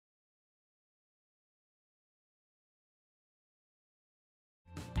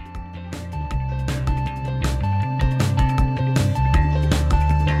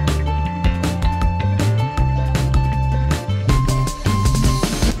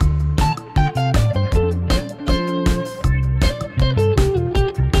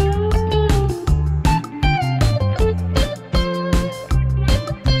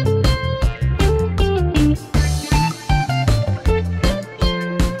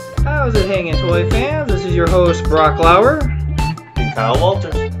How's it hanging, toy fans? This is your host, Brock Lauer. And Kyle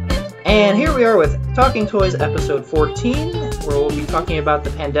Walters. And here we are with Talking Toys episode 14, where we'll be talking about the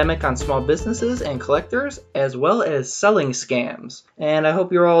pandemic on small businesses and collectors, as well as selling scams. And I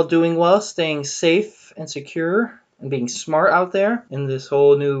hope you're all doing well, staying safe and secure, and being smart out there in this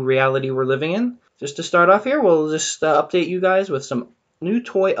whole new reality we're living in. Just to start off here, we'll just update you guys with some new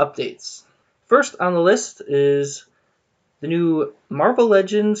toy updates. First on the list is the new Marvel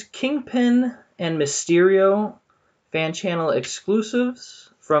Legends Kingpin and Mysterio fan channel exclusives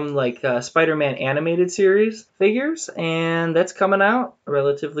from Spider-Man animated series figures, and that's coming out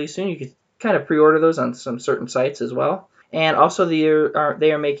relatively soon. You can kind of pre-order those on some certain sites as well. And also they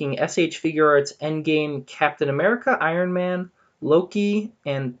are making SH Figure Arts Endgame Captain America, Iron Man, Loki,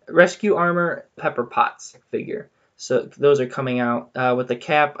 and Rescue Armor Pepper Potts figure. So those are coming out with the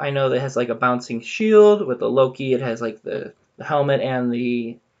cap. I know that has like a bouncing shield. With the Loki, it has like the helmet and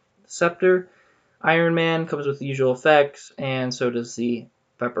the scepter. Iron Man comes with the usual effects, and so does the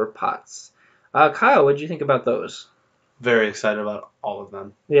Pepper Potts. Kyle, what did you think about those? Very excited about all of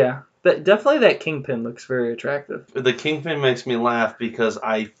them. Yeah, definitely that Kingpin looks very attractive. The Kingpin makes me laugh because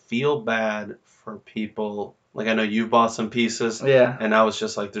I feel bad for people. Like, I know you bought some pieces, Yeah. And I was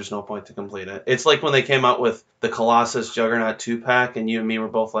just like, there's no point to complete it. It's like when they came out with the Colossus Juggernaut 2-pack, and you and me were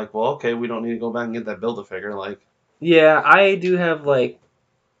both like, well, okay, we don't need to go back and get that Build-A-Figure. Like, yeah, I do have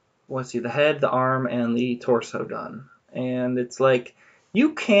the head, the arm, and the torso done. And it's like,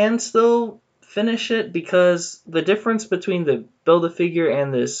 you can still finish it because the difference between the Build-A-Figure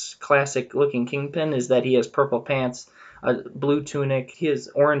and this classic-looking Kingpin is that he has purple pants, a blue tunic, he has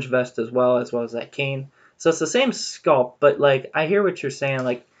orange vest as well as that cane. So it's the same sculpt, but I hear what you're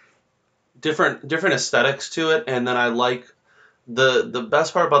saying, different aesthetics to it, and then I like the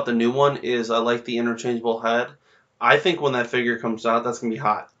best part about the new one is I like the interchangeable head. I think when that figure comes out, that's gonna be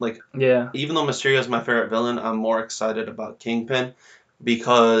hot. Yeah. Even though Mysterio is my favorite villain, I'm more excited about Kingpin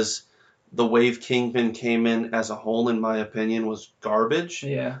because the wave Kingpin came in as a whole, in my opinion, was garbage.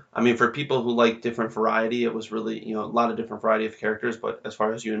 Yeah. I mean, for people who like different variety, it was really, a lot of different variety of characters, but as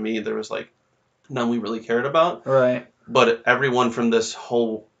far as you and me, there was none we really cared about. Right. But everyone from this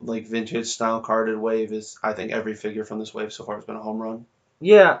whole vintage style carded wave I think every figure from this wave so far has been a home run.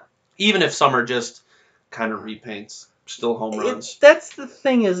 Yeah. Even if some are just kind of repaints, still home runs. That's the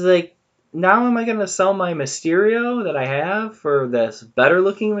thing is now am I going to sell my Mysterio that I have for this better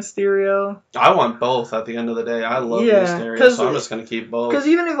looking Mysterio? I want both at the end of the day. I love Mysterio, so I'm just going to keep both. Because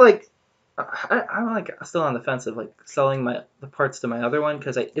even if I'm still on the fence of selling the parts to my other one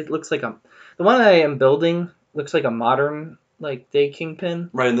because it looks like the one that I am building looks like a modern day Kingpin.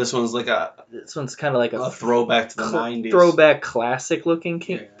 Right, and this one's this one's kind of like a throwback to the 90s. Throwback classic looking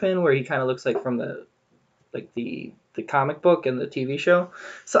Kingpin where he kind of looks like from the comic book and the TV show.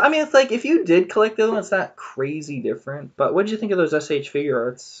 So I mean, it's if you did collect the other one, it's not crazy different. But what did you think of those SH Figure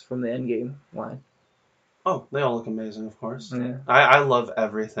Arts from the Endgame line? Oh, they all look amazing, of course. Yeah. I love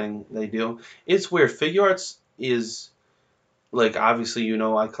everything they do. It's weird. Figure Arts is obviously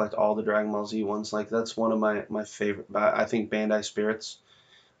I collect all the Dragon Ball Z ones. That's one of my favorite. I think Bandai Spirits,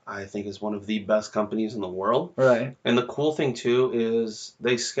 I think, is one of the best companies in the world. Right. And the cool thing too is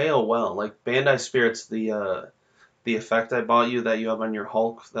they scale well. Bandai Spirits, the effect I bought you that you have on your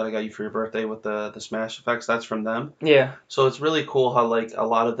Hulk that I got you for your birthday with the smash effects, that's from them. Yeah. So it's really cool how a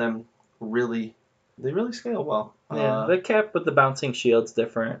lot of them really scale well. Yeah. The cap with the bouncing shield's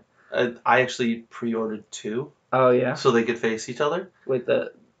different. I actually pre-ordered 2. Oh yeah. So they could face each other. With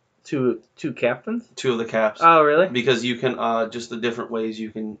the two captains? 2 of the caps. Oh really? Because you can just the different ways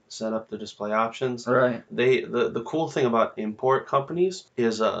you can set up the display options. Right. The cool thing about import companies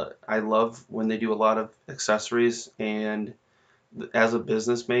is I love when they do a lot of accessories, and as a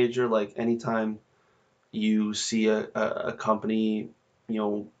business major, anytime you see a company,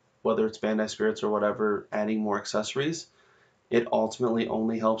 whether it's Bandai Spirits or whatever, adding more accessories, it ultimately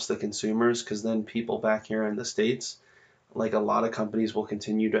only helps the consumers, because then people back here in the States, a lot of companies will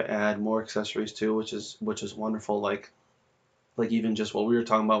continue to add more accessories too, which is wonderful. Like even just what we were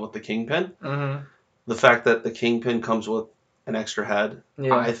talking about with the Kingpin. Mm-hmm. The fact that the Kingpin comes with an extra head,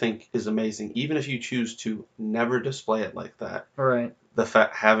 yeah. I think is amazing. Even if you choose to never display it like that. Right. The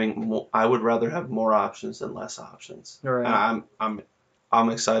fact I would rather have more options than less options. Right. I'm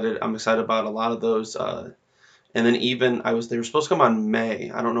excited. I'm excited about a lot of those. And then they were supposed to come on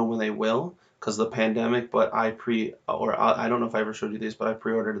May. I don't know when they will because of the pandemic, but I don't know if I ever showed you these, but I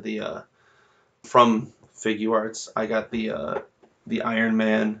pre-ordered from Figure Arts. I got the Iron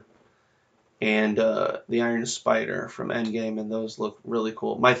Man and the Iron Spider from Endgame, and those look really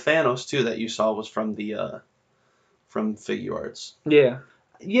cool. My Thanos too that you saw was from Figure Arts. Yeah.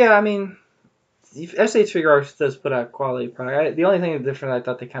 Yeah, I mean, SH Figure Arts does put out quality product. The only thing different I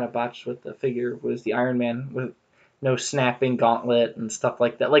thought they kind of botched with the figure was the Iron Man with no snapping gauntlet and stuff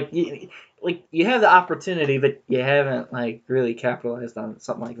like that. Like you have the opportunity, but you haven't like really capitalized on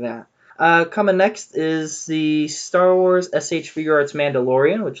something like that. Coming next is the Star Wars SH Figure Arts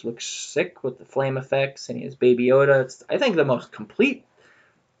Mandalorian, which looks sick with the flame effects, and he has Baby Yoda. It's, I think, the most complete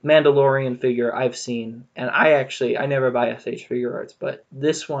Mandalorian figure I've seen, and I never buy SH Figure Arts, but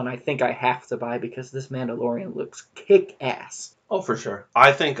this one I think I have to buy because this Mandalorian looks kick ass. Oh, for sure.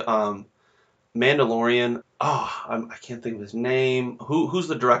 I think Mandalorian. Oh, I can't think of his name. Who's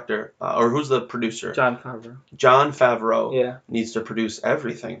the director or who's the producer? Jon Favreau. Jon Favreau Yeah. needs to produce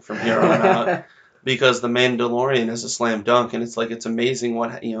everything from here on out because the Mandalorian is a slam dunk, and it's like it's amazing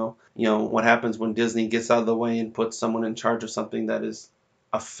what what happens when Disney gets out of the way and puts someone in charge of something that is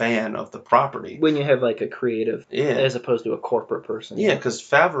a fan of the property. When you have like a creative, as opposed to a corporate person. Yeah, because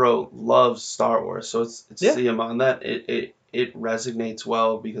Favreau loves Star Wars, so it's Yeah. see him on that. It resonates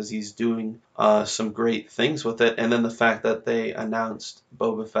well because he's doing some great things with it, and then the fact that they announced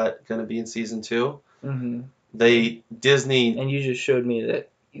Boba Fett going to be in season 2. Mm-hmm. Disney. And you just showed me that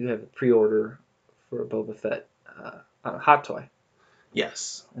you have a pre-order for a Boba Fett on a Hot Toy.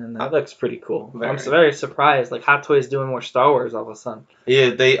 Yes. And that looks pretty cool. Very. I'm very surprised. Like Hot Toys doing more Star Wars all of a sudden.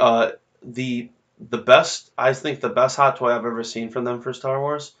 Yeah, they the best, I think the best Hot Toy I've ever seen from them for Star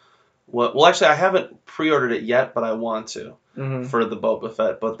Wars. Well, actually, I haven't pre-ordered it yet, but I want to for the Boba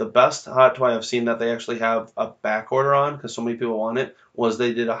Fett. But the best Hot Toy I've seen that they actually have a back order on because so many people want it was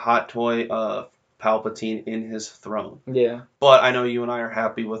they did a Hot Toy Palpatine in his throne. Yeah. But I know you and I are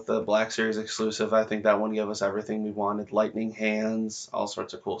happy with the Black Series exclusive. I think that one gave us everything we wanted: lightning hands, all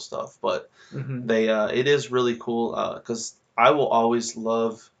sorts of cool stuff. But it is really cool because I will always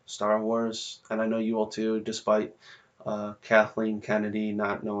love Star Wars, and I know you will too, despite Kathleen Kennedy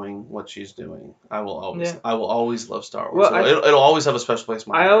not knowing what she's doing. I will always love Star Wars. Well, it'll always have a special place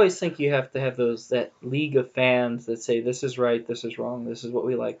in my heart. I always think you have to have that league of fans that say this is right, this is wrong, this is what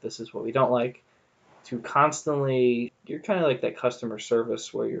we like, this is what we don't like. To constantly, you're kind of like that customer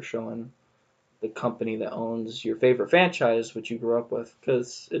service where you're showing the company that owns your favorite franchise, which you grew up with,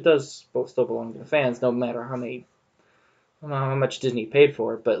 because it does still belong to the fans, no matter how much Disney paid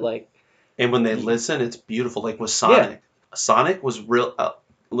for it. But like, and when they listen, it's beautiful. Like with Sonic, Sonic was real.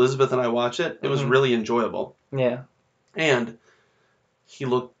 Elizabeth and I watch it. It was really enjoyable. Yeah, and he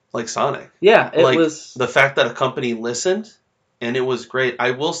looked like Sonic. Yeah, it was the fact that a company listened. And it was great.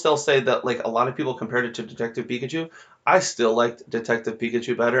 I will still say that like a lot of people compared it to Detective Pikachu. I still liked Detective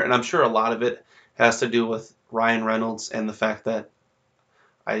Pikachu better, and I'm sure a lot of it has to do with Ryan Reynolds and the fact that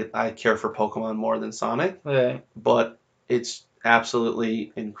I care for Pokemon more than Sonic. Okay. But it's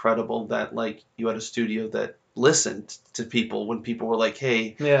absolutely incredible that like you had a studio that listened to people when people were like,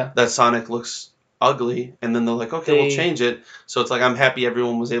 "Hey, that Sonic looks ugly," and then they're like, "Okay, we'll change it." So it's like I'm happy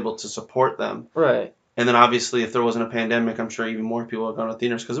everyone was able to support them. Right. And then obviously, if there wasn't a pandemic, I'm sure even more people would go to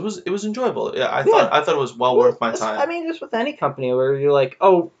theaters because it was enjoyable. Yeah, I thought it was well worth my time. I mean, just with any company where you're like,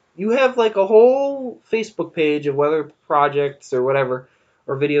 oh, you have like a whole Facebook page of whether projects or whatever,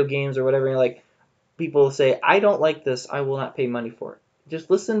 or video games or whatever. And you're like, people say, I don't like this, I will not pay money for it. Just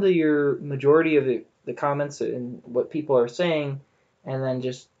listen to your majority of the comments and what people are saying, and then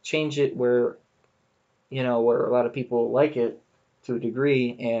just change it where a lot of people like it to a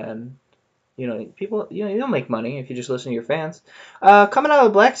degree, and people, you don't make money if you just listen to your fans. Coming out of the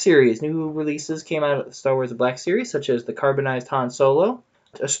Black Series, new releases came out of the Star Wars Black Series, such as the carbonized Han Solo,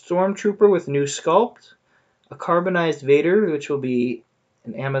 a Stormtrooper with new sculpt, a carbonized Vader, which will be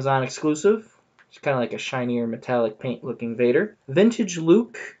an Amazon exclusive. It's kind of like a shinier metallic paint-looking Vader. Vintage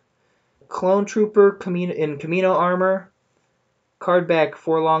Luke, Clone Trooper in Camino armor, Cardback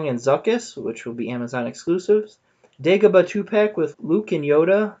Forlong and Zuckuss, which will be Amazon exclusives. Dagobah 2-pack with Luke and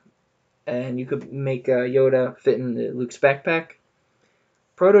Yoda, and you could make Yoda fit in Luke's backpack.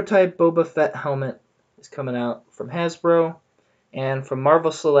 Prototype Boba Fett helmet is coming out from Hasbro. And from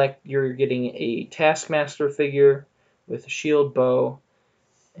Marvel Select, you're getting a Taskmaster figure with a shield, bow,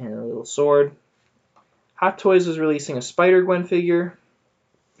 and a little sword. Hot Toys is releasing a Spider-Gwen figure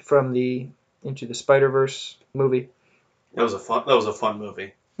from the Into the Spider-Verse movie. That was a fun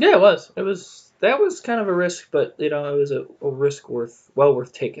movie. Yeah, it was. That was kind of a risk, but it was a risk well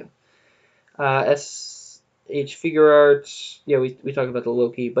worth taking. SH Figure Arts, yeah, we talked about the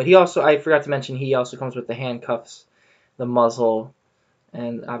Loki, but I forgot to mention, he also comes with the handcuffs, the muzzle,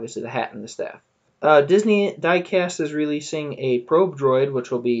 and obviously the hat and the staff. Disney Diecast is releasing a Probe Droid, which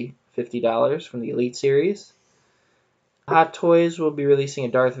will be $50 from the Elite Series. Hot Toys will be releasing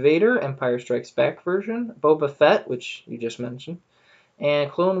a Darth Vader Empire Strikes Back version, Boba Fett, which you just mentioned, and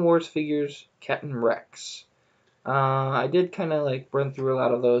Clone Wars figures Captain Rex. I did kind of like run through a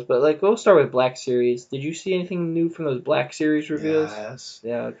lot of those, but like we'll start with Black Series. Did you see anything new from those Black Series reveals? Yes.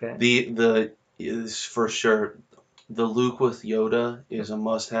 Yeah, okay. The is for sure. The Luke with Yoda is a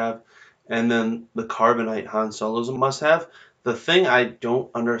must-have, and then the Carbonite Han Solo is a must-have. The thing I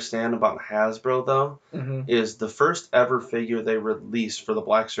don't understand about Hasbro though Hmm. is the first ever figure they released for the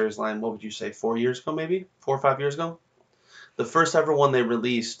Black Series line. What would you say? 4 years ago, maybe 4 or 5 years ago. The first ever one they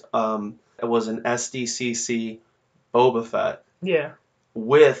released it was an SDCC Boba Fett Yeah.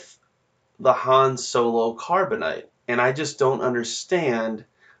 with the Han Solo Carbonite. And I just don't understand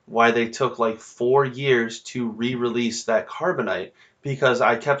why they took like 4 years to re-release that Carbonite. Because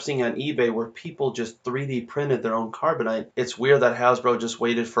I kept seeing on eBay where people just 3D printed their own Carbonite. It's weird that Hasbro just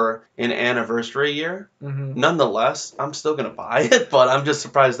waited for an anniversary year. Hmm. Nonetheless, I'm still gonna buy it, but I'm just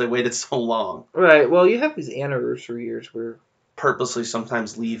surprised they waited so long. Right. Well, you have these anniversary years where. Purposely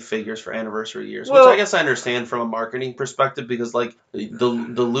sometimes leave figures for anniversary years, which I Well, guess I understand from a marketing perspective because like the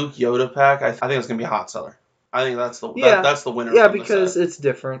Luke Yoda pack, I think it's gonna be a hot seller. I think yeah, that's the winner yeah, from the because set. it's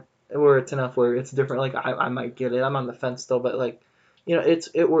different. Where it's enough where it's different. Like I might get it. I'm on the fence still, but like,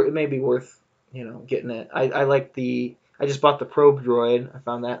 it may be worth getting it. I like the. I just bought the probe droid. I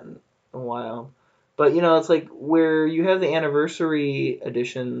found that in a while, but it's like where you have the anniversary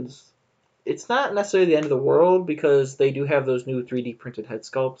editions. It's not necessarily the end of the world because they do have those new 3D printed head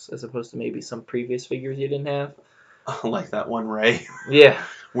sculpts as opposed to maybe some previous figures you didn't have. Like that one Ray, Yeah,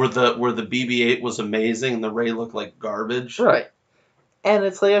 where the BB-8 was amazing and the Ray looked like garbage. right. And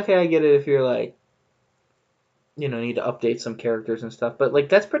it's like okay, I get it if you're like need to update some characters and stuff. But like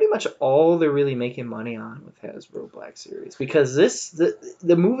that's pretty much all they're really making money on with Hasbro Black Series because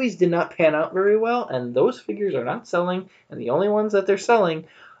the movies did not pan out very well, and those figures are not selling, and the only ones that they're selling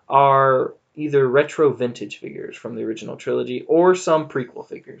are either retro vintage figures from the original trilogy or some prequel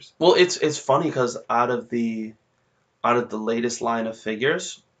figures. Well, it's funny because out of the latest line of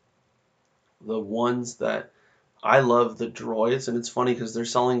figures, the ones that I love the droids, and it's funny because they're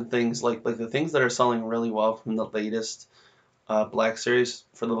selling things like the things that are selling really well from the latest Black Series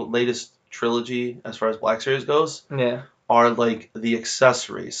for the latest trilogy as far as Black Series goes Yeah, are like the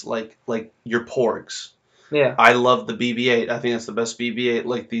accessories, like your porgs. yeah. I love the BB-8. I think it's the best BB-8.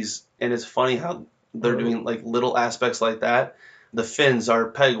 Like these, and it's funny how they're Uh, doing like little aspects like that. The fins are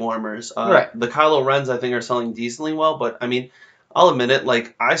peg warmers. right. The Kylo Rens I think are selling decently well, but I mean, I'll admit it.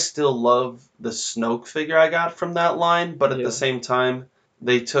 Like I still love the Snoke figure I got from that line, but at the Yeah. same time,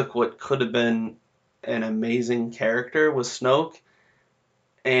 they took what could have been an amazing character with Snoke,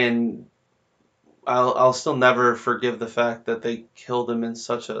 and I'll still never forgive the fact that they killed him in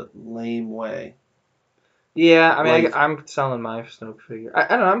such a lame way. Yeah, I mean, Like, I'm selling my Snoke figure. I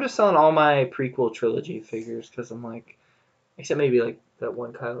don't know. I'm just selling all my prequel trilogy figures because I'm like, except maybe like that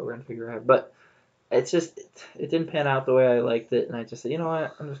one Kylo Ren figure I have. But it's just it didn't pan out the way I liked it, and I just said, you know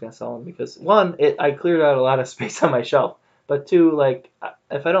what, I'm just gonna sell them because one, I cleared out a lot of space on my shelf, but two, like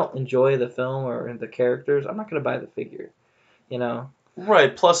if I don't enjoy the film or the characters, I'm not gonna buy the figure. You know?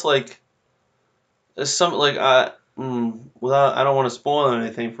 right. Plus, like, some like without I don't want to spoil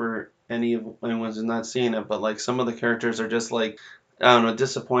anything for anyone who's not seen it, but like some of the characters are just like I don't know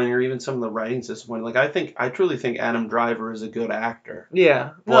disappointing, or even some of the writing's disappointing. Like I truly think Adam Driver is a good actor,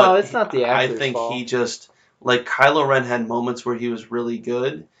 Yeah. No, but it's not the I actor's think he fault. just like Kylo Ren had moments where he was really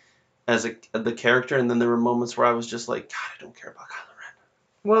good as the character, and then there were moments where I was just like, God, I don't care about Kylo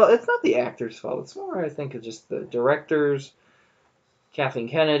Ren. Well, it's not the actor's fault. It's more, I think, of just the directors, Kathleen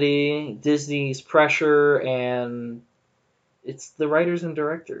Kennedy, Disney's pressure, and it's the writers and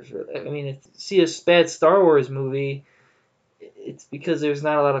directors. Really. I mean, see a bad Star Wars movie, it's because there's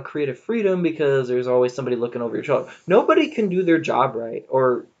not a lot of creative freedom because there's always somebody looking over your shoulder. Nobody can do their job right,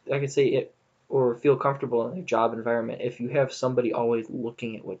 or I could say it, or feel comfortable in their job environment if you have somebody always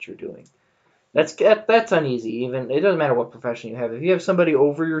looking at what you're doing. That's uneasy. Even it doesn't matter what profession you have. If you have somebody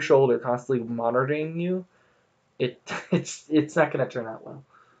over your shoulder constantly monitoring you, it it's not going to turn out well.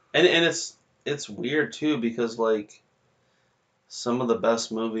 And it's weird too because like some of the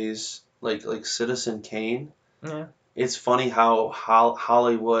best movies like Citizen Kane. Yeah. It's funny how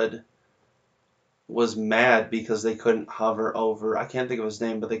Hollywood was mad because they couldn't hover over I can't think of his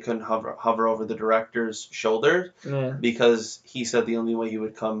name, but they couldn't hover over the director's shoulder Yeah. because he said the only way he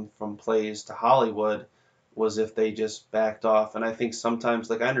would come from plays to Hollywood was if they just backed off. And I think sometimes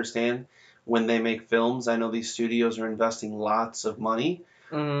like I understand when they make films, I know these studios are investing lots of money,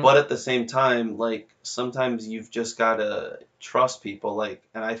 Mm-hmm. but at the same time, like sometimes you've just gotta trust people. Like,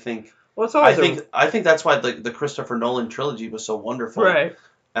 and I think, Well, it's I always a think, I think that's why the Christopher Nolan trilogy was so wonderful right.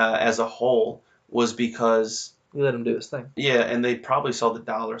 as a whole was because You let him do his thing. Yeah, and they probably saw the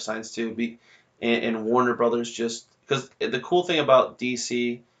dollar signs too. And Warner Brothers just because the cool thing about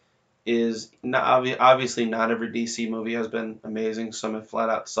DC is not obviously not every DC movie has been amazing. Some have flat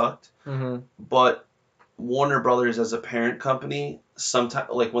out sucked. Mm-hmm. But Warner Brothers as a parent company, sometimes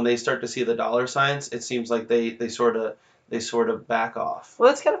like when they start to see the dollar signs, it seems like they sort of back off. Well,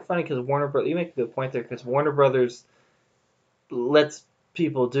 that's kind of funny because Warner Brothers. You make a good point there because Warner Brothers lets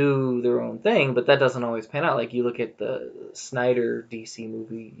people do their own thing, but that doesn't always pan out. Like you look at the Snyder DC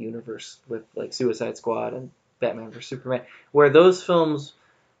movie universe with like Suicide Squad and Batman vs Superman, where those films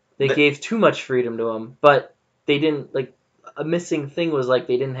they The, gave too much freedom to them, but they didn't like. A missing thing was like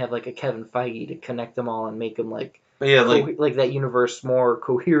they didn't have like a Kevin Feige to connect them all and make them like yeah, like like that universe more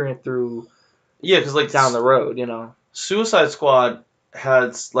coherent through yeah, because like down the road, you know. Suicide Squad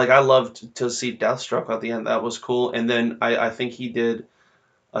had like I loved to see Deathstroke at the end. That was cool. And then I think he did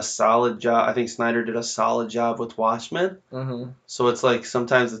a solid job. I think Snyder did a solid job with Watchmen. Mm-hmm. So it's like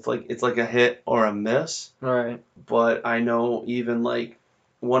sometimes it's like a hit or a miss. All right. But I know even like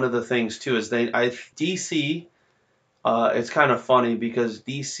one of the things too is DC. It's kind of funny because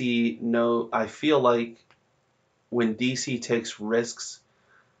DC I feel like when DC takes risks,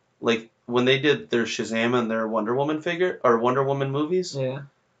 like when they did their Shazam and their Wonder Woman figure or Wonder Woman movies, Yeah.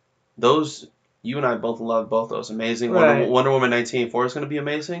 those you and I both love both those. Amazing. Right. Wonder Woman 1984 is going to be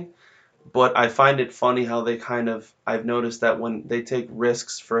amazing. But I find it funny how they I've noticed that when they take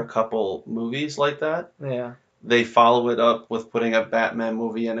risks for a couple movies like that, Yeah. they follow it up with putting a Batman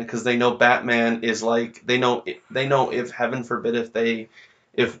movie in it because they know Batman is like they know if heaven forbid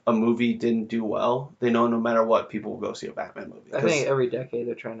if a movie didn't do well, they know no matter what people will go see a Batman movie I think every decade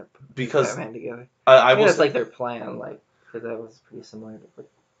they're trying to put because Batman together. I I think will that's say, like their plan, like because that was pretty similar to what they've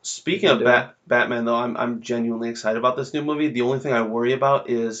speaking been of doing. Batman though, I'm genuinely excited about this new movie. The only thing I worry about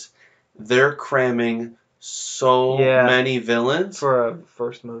is they're cramming so Yeah, many villains, for a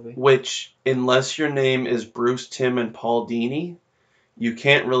first movie. which unless your name is Bruce Timm and Paul Dini, you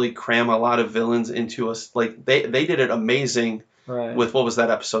can't really cram a lot of villains into us. Like they did it amazing Right. with what was that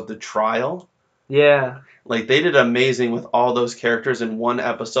episode, The Trial? Yeah. Like they did amazing with all those characters in one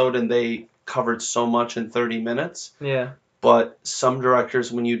episode, and they covered so much in 30 minutes. Yeah. But some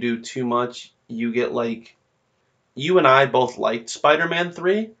directors, when you do too much, you get like you and I both liked Spider-Man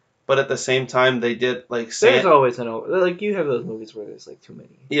 3, but at the same time they did like There's always an like you have those movies where there's like too many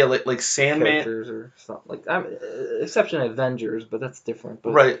yeah, like Sandman. characters or something. Like exception Avengers, but that's different.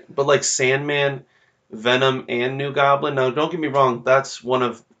 But Right, but like Sandman, Venom, and New Goblin. Now, don't get me wrong, that's one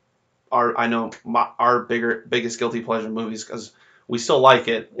of our biggest guilty pleasure movies because we still like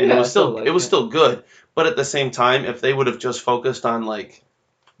it, and it yeah, I was still still it like was it. still good. But at the same time, if they would have just focused on like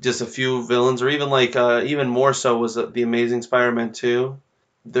just a few villains, or even like even more so was the Amazing Spider-Man 2.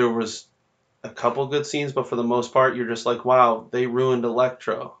 There was a couple good scenes, but for the most part, you're just like, wow, they ruined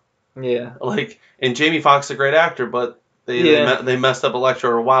Electro. Yeah. Like, and Jamie Foxx is a great actor, but Yeah. they messed up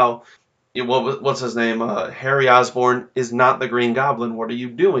Electro. Or wow, what's his name? Harry Osborn is not the Green Goblin. What are you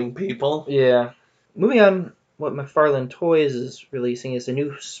doing, people? Yeah. Moving on, what McFarlane Toys is releasing is a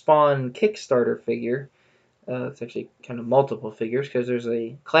new Spawn Kickstarter figure. It's actually kind of multiple figures because there's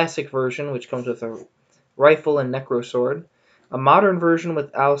a classic version which comes with a rifle and necro sword, a modern version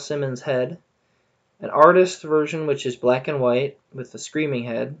with Al Simmons' head, an artist version which is black and white with the screaming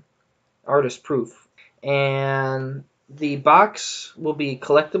head, artist proof, and the box will be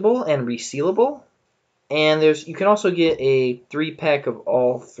collectible and resealable. And you can also get a 3-pack of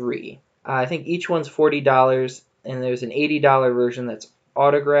all three. I think each one's $40, and there's an $80 version that's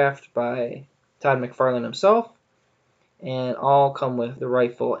autographed by Todd McFarlane himself, and all come with the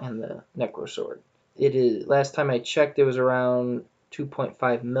rifle and the necro sword. It is last time I checked, there was around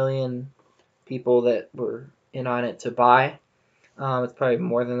 2.5 million people that were in on it to buy. It's probably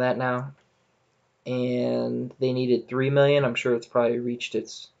more than that now, and they needed 3 million. I'm sure it's probably reached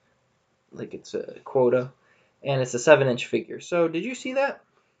its a quota, and it's a 7-inch figure. So did you see that?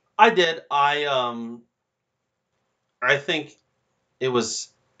 I did. I think it was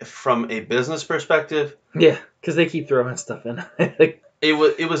from a business perspective. Yeah, because they keep throwing stuff in. Like, It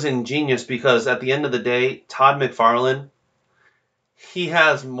was ingenious because at the end of the day, Todd McFarlane he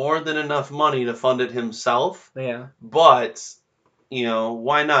has more than enough money to fund it himself. yeah. But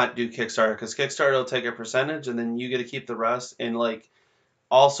why not do Kickstarter? Because Kickstarter will take a percentage, and then you get to keep the rest. And like,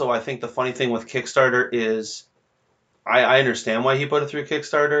 also, I think the funny thing with Kickstarter is, I understand why he put it through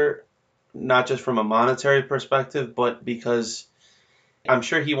Kickstarter, not just from a monetary perspective, but because I'm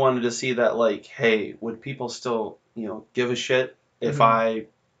sure he wanted to see that, like, hey, would people still, give a shit if Mm-hmm. I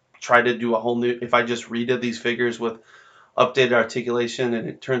try to do if I just redid these figures with updated articulation, and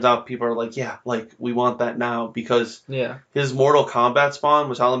it turns out people are like, yeah, like we want that now because Yeah. his Mortal Kombat spawn,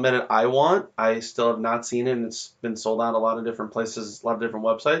 which I'll admit it, I want. I still have not seen it, and it's been sold out a lot of different places, a lot of different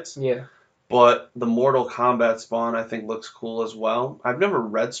websites. Yeah. But the Mortal Kombat spawn I think looks cool as well. I've never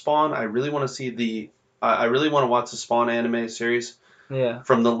read Spawn. I really want to see I really want to watch the Spawn animated series Yeah.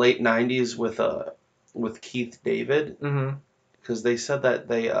 from the late '90s with Keith David, Mm-hmm. because they said that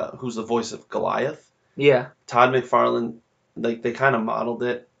they who's the voice of Goliath. Yeah. Todd McFarlane, like they kind of modeled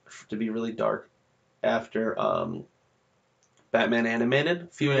it to be really dark after Batman animated a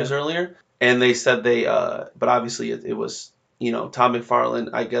few Yeah. years earlier, and they said but obviously it was, Todd McFarlane,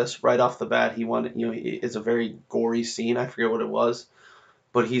 I guess right off the bat he wanted, it's a very gory scene. I forget what it was,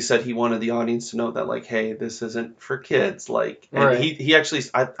 but he said he wanted the audience to know that, like, hey, this isn't for kids, like, and Right. he actually,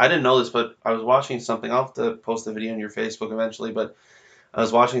 I didn't know this, but I was watching something. I'll have to post the video on your Facebook eventually, but I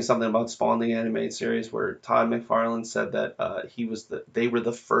was watching something about Spawn the animated series where Todd McFarlane said that they were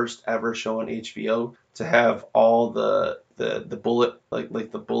the first ever show on HBO to have all the bullet,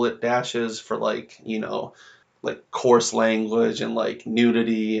 like the bullet dashes for, like, like coarse language and like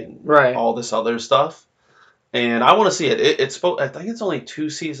nudity and Right. all this other stuff. And I want to see it. I think it's only 2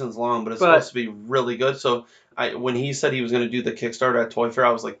 seasons long, but it's supposed But to be really good. So when he said he was going to do the Kickstarter at Toy Fair,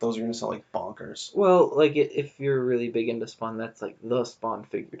 I was like, those are going to sell like bonkers. well, like if you're really big into Spawn, that's like the Spawn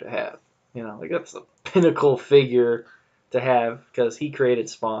figure to have. Like that's the pinnacle figure to have because he created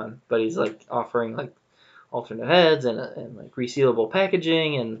Spawn, but he's like offering like alternate heads and like resealable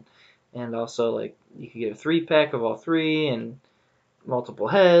packaging and also like you could get a 3-pack of all three and multiple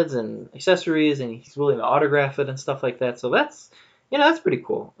heads and accessories, and he's willing to autograph it and stuff like that. So that's pretty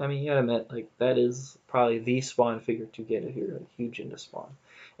cool. I mean, you gotta admit, like that is probably the Spawn figure to get if you're like, huge into Spawn.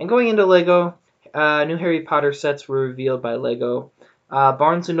 And going into Lego, new Harry Potter sets were revealed by Lego.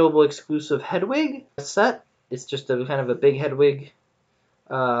 Barnes & Noble exclusive Hedwig set. It's just a kind of a big Hedwig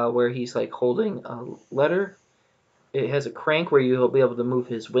where he's like holding a letter. It has a crank where you'll be able to move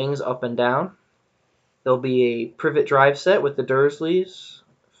his wings up and down. There'll be a Privet Drive set with the Dursleys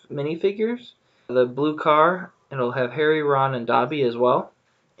minifigures. The blue car, it'll have Harry, Ron, and Dobby as well.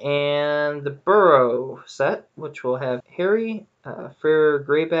 And the Burrow set, which will have Harry, Fair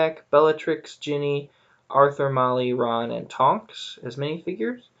Greyback, Bellatrix, Ginny, Arthur, Molly, Ron, and Tonks as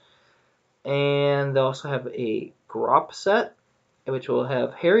minifigures. And they'll also have a Grop set, which will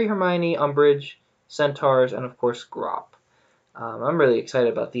have Harry, Hermione, Umbridge, Centaurs, and of course Grop. I'm really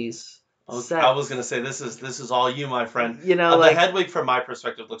excited about these sets. I was gonna say this is all you, my friend. The Like, Hedwig, from my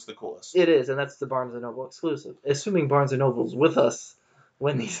perspective, looks the coolest. It is, and that's the Barnes & Noble exclusive. Assuming Barnes & Noble's with us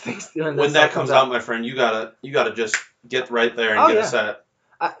when these things when that comes out, my friend, you gotta just get right there and get a set,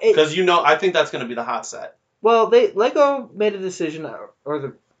 because I think that's gonna be the hot set. Well, Lego made a decision,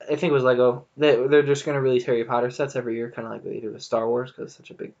 I think it was Lego. They're just going to release Harry Potter sets every year, kind of like they do with Star Wars, because it's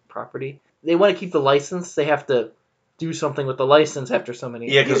such a big property. They want to keep the license. They have to do something with the license after so many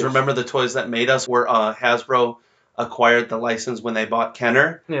years. Yeah, because remember the Toys That Made Us, where Hasbro acquired the license when they bought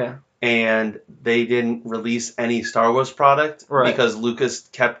Kenner? Yeah. And they didn't release any Star Wars product because Lucas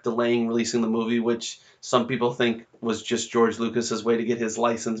kept delaying releasing the movie, which some people think was just George Lucas's way to get his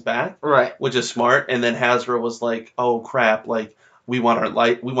license back. Right. Which is smart. And then Hasbro was like, "Oh crap! Like we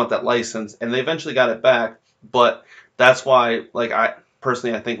want that license," and they eventually got it back. But that's why, like I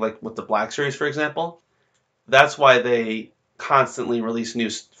think, like with the Black Series, for example, that's why they constantly release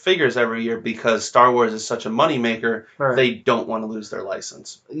new figures every year, because Star Wars is such a moneymaker. Right. They don't want to lose their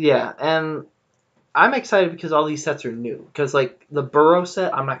license. Yeah, and I'm excited because all these sets are new. Because, like, the Burrow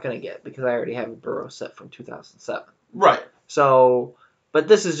set, I'm not going to get because I already have a Burrow set from 2007. Right. So, but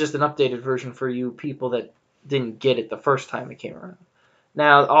this is just an updated version for you people that didn't get it the first time it came around.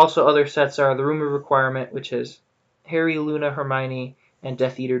 Now, also other sets are the Room of Requirement, which is Harry, Luna, Hermione, and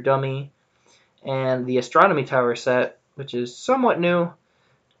Death Eater Dummy. And the Astronomy Tower set, which is somewhat new,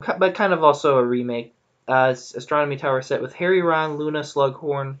 but kind of also a remake. Astronomy Tower set with Harry, Ron, Luna,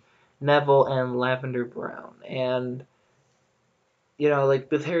 Slughorn, Neville, and Lavender Brown. And,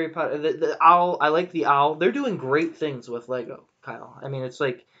 like with Harry Potter, the owl, I like the owl. They're doing great things with Lego, Kyle. I mean, it's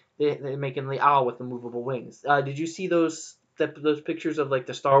like they're making the owl with the movable wings. Did you see those pictures of, like,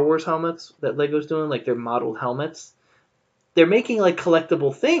 the Star Wars helmets that Lego's doing? Like, their modeled helmets? They're making, like,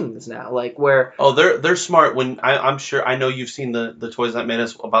 collectible things now, like where... Oh, they're smart. When I'm sure, I know you've seen the Toys That Made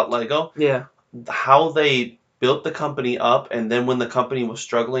Us about Lego. Yeah. How they built the company up, and then when the company was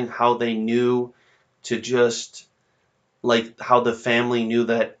struggling, how they knew to just, like, how the family knew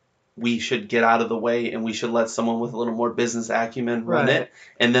that we should get out of the way and we should let someone with a little more business acumen run it.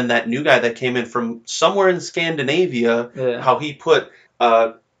 And then that new guy that came in from somewhere in Scandinavia, how he put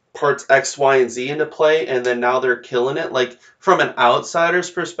parts X, Y, and Z into play, and then now they're killing it. Like from an outsider's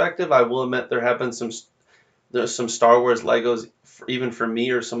perspective, I will admit there have been there's some Star Wars Legos, even for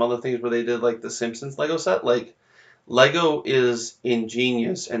me, or some other things where they did like the Simpsons Lego set. Like Lego is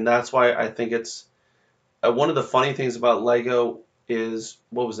ingenious, and that's why I think it's one of the funny things about Lego is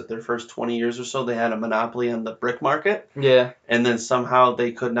what was it? Their first 20 years or so, they had a monopoly on the brick market, Yeah. and then somehow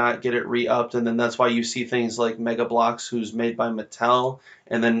they could not get it re-upped, and then that's why you see things like Mega Bloks, who's made by Mattel,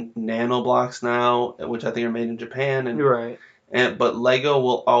 and then Nano Blocks now, which I think are made in Japan, Right. but Lego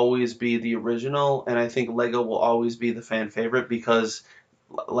will always be the original, and I think Lego will always be the fan favorite because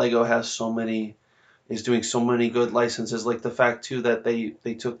Lego has is doing so many good licenses. Like the fact too that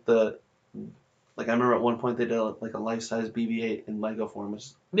they took the like I remember at one point they did like a life size BB-8 in Lego form, which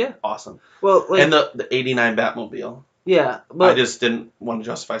is Yeah. awesome. Well, like, And the '89 Batmobile. yeah, I but just didn't want to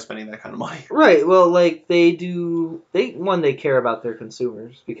justify spending that kind of money. right. Well, like they care about their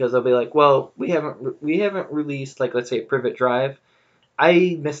consumers because they'll be like, well, we haven't released, like, let's say a Privet Drive.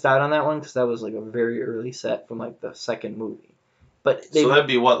 I missed out on that one because that was like a very early set from like the second movie. But So that'd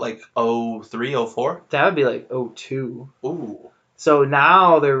be what, like 03, 04? that would be like '02. Ooh. So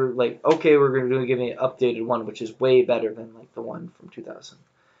now they're like, okay, we're going to give me an updated one, which is way better than like the one from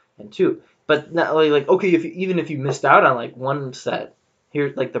 2002. But not like okay, even if you missed out on like one set,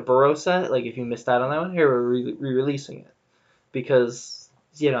 here like the Burrow set, like if you missed out on that one, here we're re-releasing it because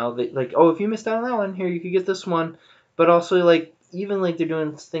like, oh, if you missed out on that one, here you could get this one. But also like even like they're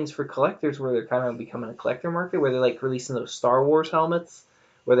doing things for collectors where they're kind of becoming a collector market where they're like releasing those Star Wars helmets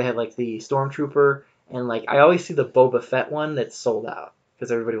where they have like the Stormtrooper and like I always see the Boba Fett one that's sold out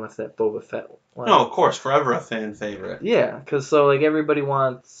because everybody wants that Boba Fett one. No, of course, forever a fan favorite. Yeah, because so like everybody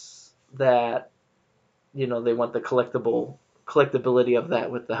wants that, they want the collectability of that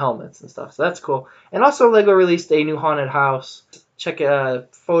with the helmets and stuff. So that's cool. And also Lego released a new haunted house. Check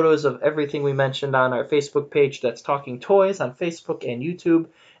photos of everything we mentioned on our Facebook page. That's Talking Toys on Facebook and YouTube.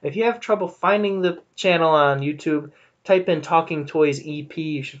 If you have trouble finding the channel on YouTube, type in Talking Toys EP.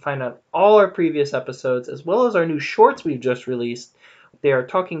 You should find out all our previous episodes as well as our new shorts we've just released. They are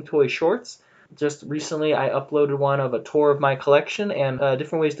Talking Toy shorts. Just recently, I uploaded one of a tour of my collection and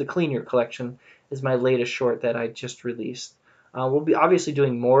different ways to clean your collection is my latest short that I just released. We'll be obviously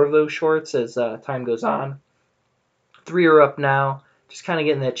doing more of those shorts as time goes on. 3 are up now. Just kind of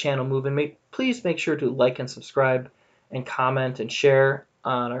getting that channel moving. Please make sure to like and subscribe and comment and share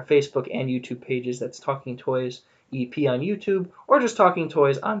on our Facebook and YouTube pages. That's Talking Toys EP on YouTube or just Talking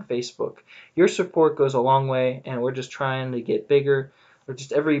Toys on Facebook. Your support goes a long way, and we're just trying to get bigger. We're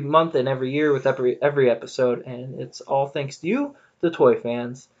just every month and every year with every episode, and it's all thanks to you, the toy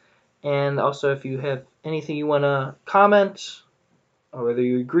fans. And also, if you have anything you want to comment, or whether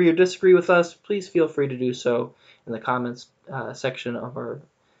you agree or disagree with us, please feel free to do so in the comments section of our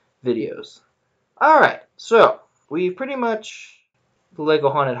videos. Alright, so we pretty much, the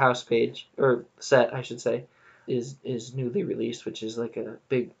Lego Haunted House page, or set I should say, is newly released, which is like a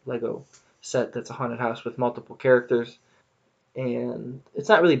big Lego set that's a haunted house with multiple characters. And it's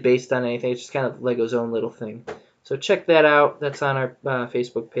not really based on anything, it's just kind of Lego's own little thing. So check that out. That's on our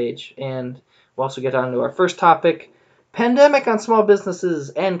Facebook page. And we'll also get on to our first topic, pandemic on small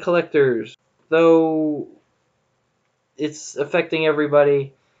businesses and collectors. Though it's affecting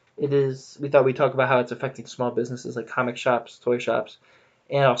everybody, we thought we'd talk about how it's affecting small businesses like comic shops, toy shops,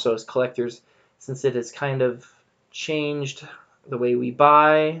 and also as collectors, since it has kind of changed the way we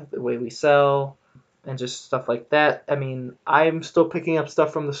buy, the way we sell, and just stuff like that. I mean, I'm still picking up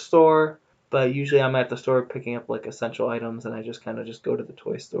stuff from the store, but usually I'm at the store picking up like essential items, and I just kind of just go to the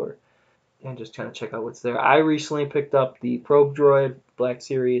toy store and just kind of check out what's there. I recently picked up the Probe Droid Black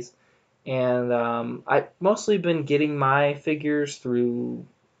Series, and I've mostly been getting my figures through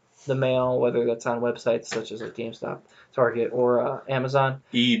the mail, whether that's on websites such as like GameStop, Target, or Amazon.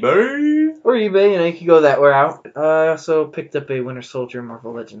 eBay. Or eBay, you can go that route. I also picked up a Winter Soldier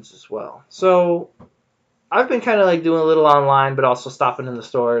Marvel Legends as well. So I've been kind of like doing a little online, but also stopping in the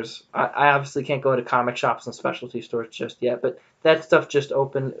stores. I obviously can't go into comic shops and specialty stores just yet, but that stuff just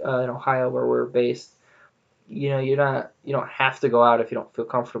opened in Ohio where we're based. You don't have to go out if you don't feel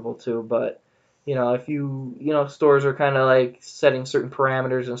comfortable to, but if stores are kind of like setting certain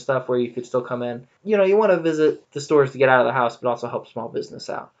parameters and stuff where you could still come in. You want to visit the stores to get out of the house, but also help small business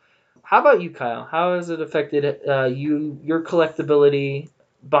out. How about you, Kyle? How has it affected your collectability,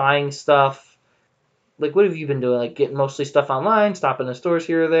 buying stuff? Like, what have you been doing? Like, getting mostly stuff online, stopping in stores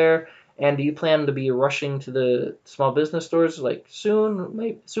here or there? And do you plan to be rushing to the small business stores like sooner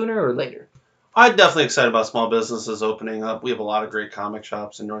or later? I'm definitely excited about small businesses opening up. We have a lot of great comic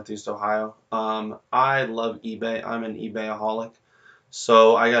shops in Northeast Ohio. I love eBay. I'm an eBay-aholic.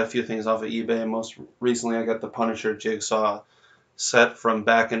 So I got a few things off of eBay. Most recently, I got the Punisher Jigsaw set from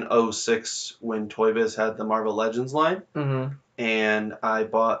back in '06 when Toy Biz had the Marvel Legends line. Mm-hmm. And I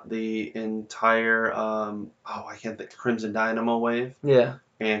bought the entire, I can't think, Crimson Dynamo wave. Yeah.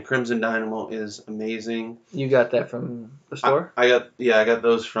 And Crimson Dynamo is amazing. You got that from the store? I got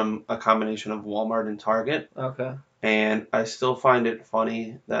those from a combination of Walmart and Target. Okay. And I still find it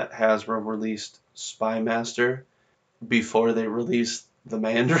funny that Hasbro released Spy Master before they released the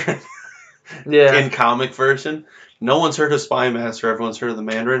Mandarin Yeah. in comic version. No one's heard of Spy Master, everyone's heard of the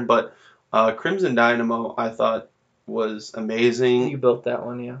Mandarin, but Crimson Dynamo I thought was amazing. You built that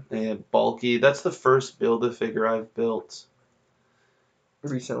one, yeah. And bulky. That's the first Build-A-Figure I've built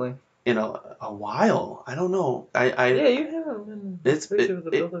Recently. in a while. I don't know. Yeah, you haven't been busy with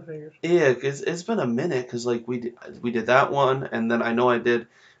the Build-A-Figures. Yeah, it's been a minute because like we did that one, and then I know I did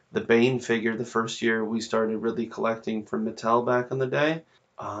the Bane figure the first year we started really collecting from Mattel back in the day.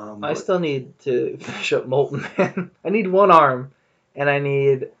 I still need to finish up Molten Man. I need one arm, and I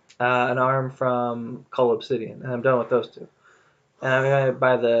need an arm from Cull Obsidian, and I'm done with those two. And I'm gonna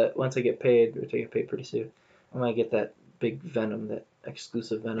buy once I get paid, which I get paid pretty soon. I'm gonna get that big Venom, that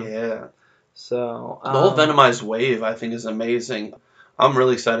exclusive Venom. Yeah. So The whole Venomized wave I think is amazing. I'm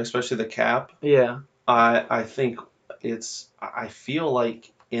really excited, especially the cap. Yeah. I think I feel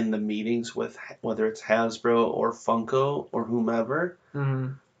like in the meetings with whether it's Hasbro or Funko or whomever,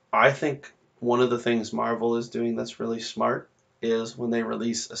 Mm-hmm. I think one of the things Marvel is doing that's really smart is when they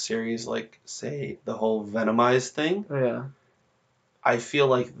release a series like, say, the whole Venomized thing. Yeah. I feel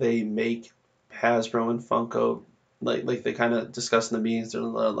like they make Hasbro and Funko like they kind of discuss in the meetings. They're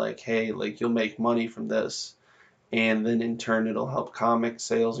like, hey, like you'll make money from this, and then in turn it'll help comic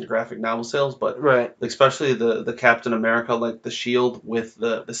sales and graphic novel sales. But Right. especially the Captain America, like the shield with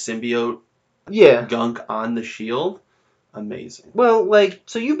the symbiote Yeah. gunk on the shield, amazing. Well,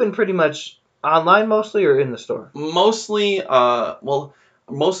 so you've been pretty much online mostly, or in the store? Mostly,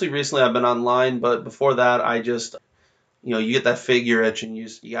 mostly recently I've been online, but before that I just, you get that figure itch and you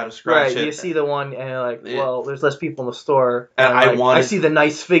got to scratch Right. it. You see the one, and you're like, It- well, there's less people in the store. And I see the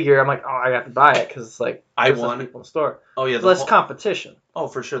nice figure. I'm like, oh, I have to buy it because it's like there's less people in the store. Oh yeah, There's less competition. Oh,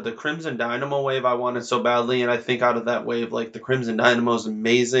 for sure. The Crimson Dynamo wave I wanted so badly, and I think out of that wave, like the Crimson Dynamo is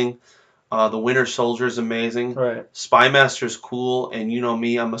amazing. The Winter Soldier is amazing. Right. Spy Master's cool, and you know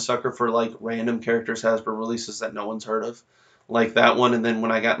me, I'm a sucker for like random characters Hasbro releases that no one's heard of, like that one. And then when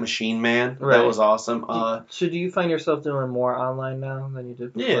I got Machine Man, Right. that was awesome. So do you find yourself doing more online now than you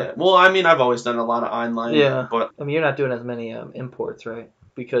did before? Yeah. Well, I mean, I've always done a lot of online. Yeah. But I mean, you're not doing as many imports, right?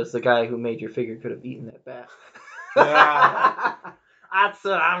 Because the guy who made your figure could have eaten that bat. Yeah. That's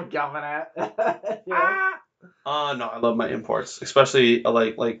what I'm coming at. Yeah. No, I love my imports, especially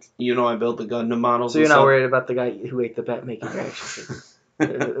like I build the Gundam models. So you're not worried about the guy who ate the bat making action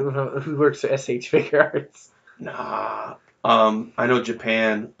figures, who works for SH Figure Arts. Nah. I know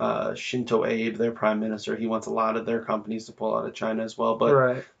Japan, Shinto Abe, their prime minister, he wants a lot of their companies to pull out of China as well. But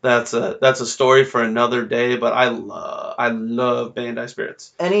right. that's a story for another day. But I love Bandai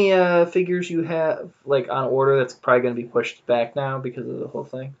Spirits. Any figures you have like on order that's probably going to be pushed back now because of the whole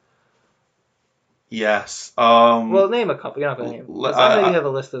thing? Yes. Well, name a couple. You're not going to name them. I know you have a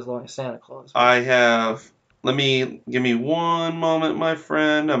list as long as Santa Claus. I have. Give me one moment, my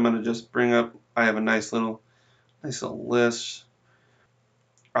friend. I'm gonna just bring up. I have a nice little list.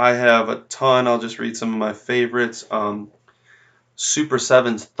 I have a ton. I'll just read some of my favorites. Super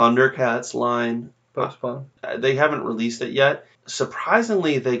 7's Thundercats line. Postponed. They haven't released it yet.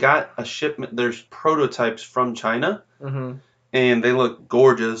 Surprisingly, they got a shipment. There's prototypes from China, and they look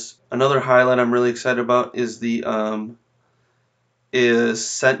gorgeous. Another highlight I'm really excited about is is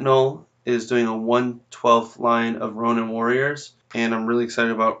Sentinel is doing a 1/12 line of Ronin Warriors, and I'm really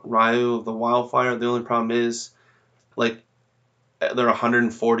excited about Ryu of the Wildfire. The only problem is, like, they're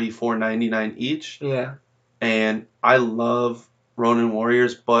 140, $4.99 each. Yeah. And I love Ronin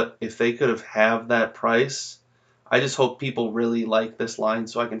Warriors, but if they could have that price, I just hope people really like this line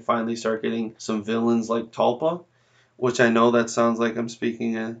so I can finally start getting some villains like Talpa, which I know that sounds like I'm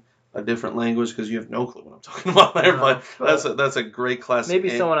speaking a different language because you have no clue what I'm talking about there, but that's a great classic.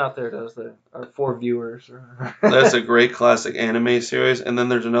 Maybe someone out there does that, or 4 viewers. That's a great classic anime series. And then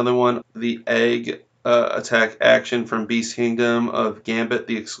there's another one, the Egg attack action from Beast Kingdom of Gambit,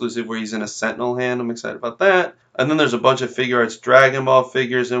 the exclusive where he's in a Sentinel hand. I'm excited about that. And then there's a bunch of figure arts, Dragon Ball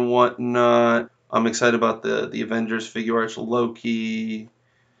figures and whatnot. I'm excited about the Avengers figure arts, Loki.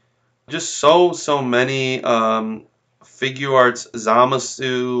 Just so many figure arts,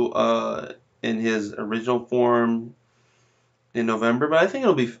 Zamasu in his original form. in November, but I think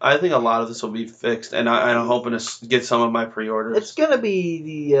it'll be. I think a lot of this will be fixed, and I'm hoping to get some of my pre-orders. It's gonna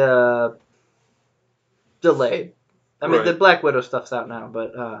be the delayed. I mean, the Right. Black Widow stuff's out now,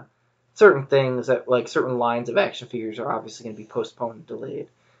 but certain things that like certain lines of action figures are obviously gonna be postponed and delayed.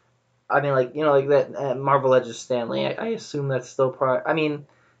 I mean, like like that Marvel Legends Stanley. I assume that's still probably. I mean,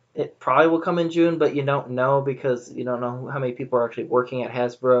 it probably will come in June, but you don't know because you don't know how many people are actually working at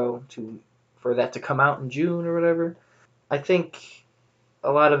Hasbro for that to come out in June or whatever. I think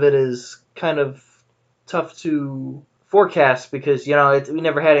a lot of it is kind of tough to forecast because we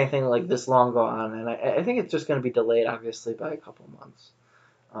never had anything like this long go on, and I think it's just going to be delayed, obviously, by a couple months,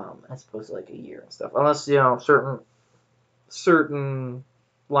 as opposed to like a year and stuff. Unless certain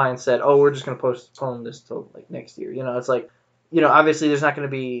lines said, "Oh, we're just going to postpone this till like next year." It's like obviously there's not going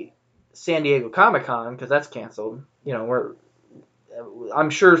to be San Diego Comic Con because that's canceled. I'm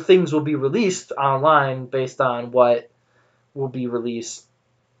sure things will be released online based on what will be released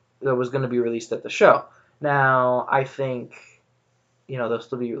that was going to be released at the show. Now, I think there'll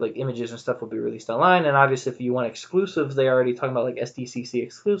still be like images and stuff will be released online, and obviously if you want exclusives, they already talking about like SDCC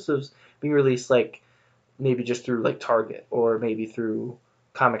exclusives being released like maybe just through like Target or maybe through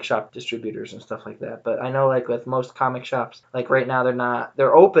comic shop distributors and stuff like that. But I know like with most comic shops, like right now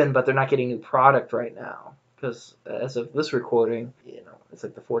they're open, but they're not getting new product right now because as of this recording, it's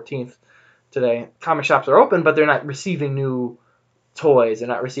like the 14th today. Comic shops are open, but they're not receiving new toys. They're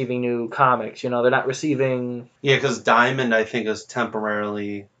not receiving new comics. They're not receiving. Yeah, because Diamond, I think, is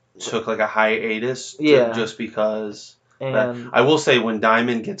temporarily took like a hiatus Yeah, just because. and I will say when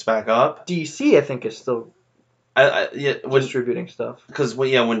Diamond gets back up, DC I think is still yeah, distributing stuff. because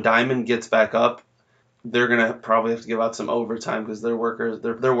when Diamond gets back up, they're gonna probably have to give out some overtime because their workers,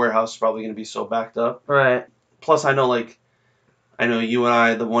 their warehouse is probably gonna be so backed up. Right. Plus, I know you and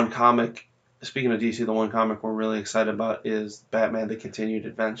I, the one comic. Speaking of DC, the one comic we're really excited about is Batman: The Continued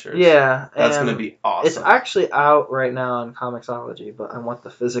Adventures. Yeah, That's gonna and be it's awesome. actually out right now on Comixology, but I want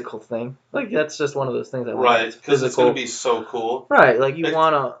the physical thing. Like that's just one of those things I want. Right, It's because it's gonna physical. be so cool. Right, like you It,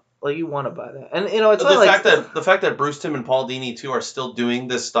 wanna buy that, and it's the not like fact that Bruce Timm and Paul Dini too are still doing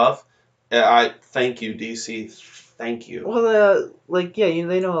this stuff, I thank you DC, thank you, well, like yeah,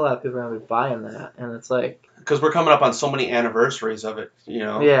 they know a lot of people are gonna be buying that, and it's like because we're coming up on so many anniversaries of it.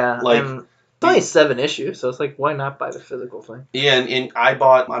 yeah, Like and it's only the 7 issues, so it's like why not buy the physical thing? yeah, and I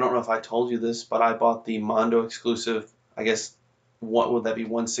bought. I don't know if I told you this, but I bought the Mondo exclusive. I guess what would that be?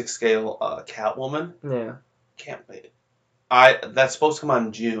 1/6 scale Catwoman. Yeah. Can't wait. That's supposed to come out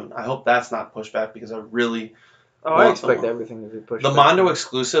in June. I hope that's not pushed back because I really Oh, I want the expect one. everything to be pushed The back. Mondo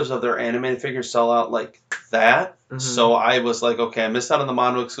exclusives of their animated figures sell out like that. Mm-hmm. So I was like, okay, I missed out on the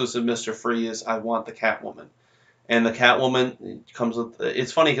Mondo exclusive Mr. Freeze. I want the Catwoman. And the Catwoman comes with.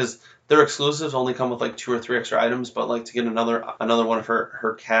 It's funny because their exclusives only come with like 2 or 3 extra items, but like to get another one of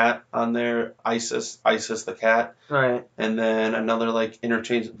her cat on there, Isis the cat, Right. and then another like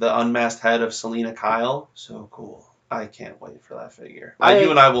interchange the unmasked head of Selena Kyle. So cool. I can't wait for that figure. You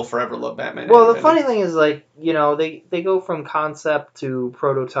and I will forever love Batman Well, the animated. funny thing is, like, they go from concept to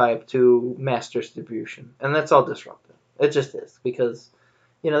prototype to mass distribution, and that's all disruptive. It just is because,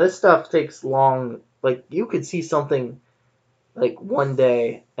 this stuff takes long. Like, you could see something like one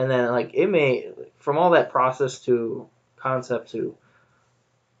day, and then like it may from all that process to concept to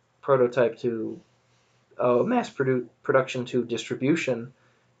prototype to production to distribution.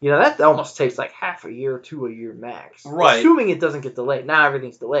 That almost takes like half a year to a year max, Right. assuming it doesn't get delayed. Now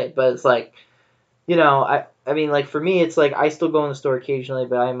everything's delayed, but it's like I mean, like for me, it's like I still go in the store occasionally,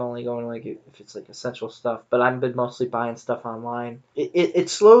 but I'm only going like if it's like essential stuff. But I've been mostly buying stuff online. It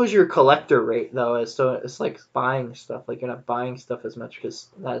slows your collector rate though, so it's like buying stuff. Like you're not buying stuff as much because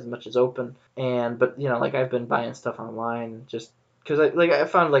not as much is open. But like I've been buying stuff online just because I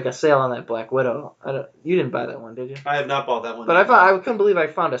found like a sale on that Black Widow. You didn't buy that one, did you? I have not bought that one. But I couldn't believe I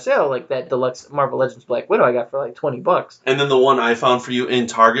found a sale like that deluxe Marvel Legends Black Widow I got for like $20. And then the one I found for you in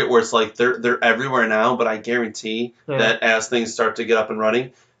Target, where it's like they're everywhere now, but I guarantee that as things start to get up and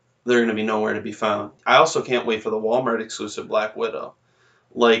running, they're going to be nowhere to be found. I also can't wait for the Walmart exclusive Black Widow.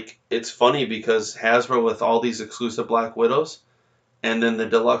 Like it's funny because Hasbro with all these exclusive Black Widows, and then the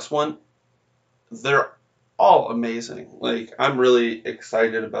deluxe one, they're all amazing. Like I'm really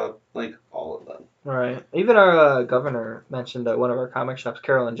excited about like all of them. Right. Even our governor mentioned one of our comic shops,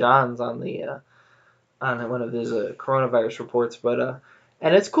 Carolyn Johns, on one of his coronavirus reports.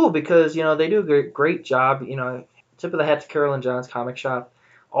 And it's cool because they do a great job. Tip of the hat to Carolyn Johns Comic Shop,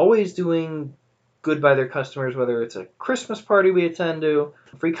 always doing good by their customers, whether it's a Christmas party we attend to,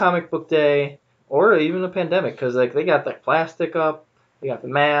 free comic book day, or even a pandemic. Because like they got that plastic up. They got the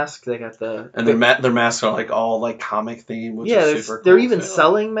mask. They got the And their masks are like all like comic themed, which yeah. is super They're cool even too.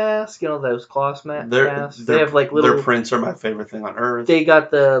 selling masks. You know those cloth masks. They have like their little. prints are my favorite thing on earth. They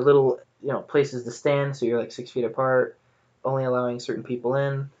got the little places to stand, so you're like 6 feet apart, only allowing certain people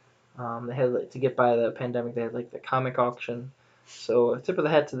in. They had to get by the pandemic. They had like the comic auction. So tip of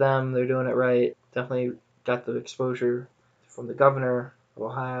the hat to them. They're doing it right. Definitely got the exposure from the governor of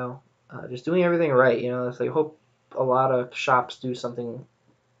Ohio. Just doing everything right. It's like I hope a lot of shops do something.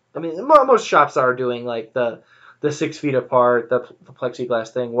 I mean, most shops are doing like the 6 feet apart, the plexiglass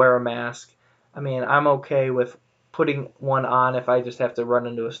thing, wear a mask. I mean, I'm okay with putting one on if I just have to run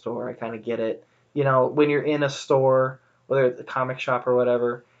into a store. I kind of get it. When you're in a store, whether it's a comic shop or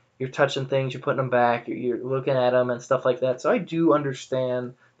whatever, you're touching things, you're putting them back, you're looking at them and stuff like that. So I do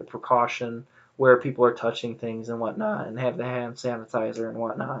understand the precaution where people are touching things and whatnot and have the hand sanitizer and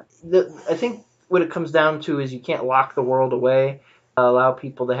whatnot. I think what it comes down to is you can't lock the world away. Allow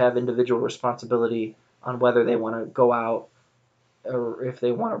people to have individual responsibility on whether they want to go out or if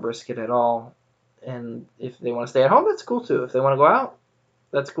they want to risk it at all. And if they want to stay at home, that's cool too. If they want to go out,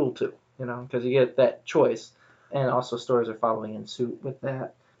 that's cool too. Because you get that choice. And also stores are following in suit with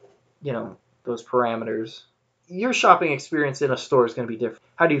that. Those parameters. Your shopping experience in a store is going to be different.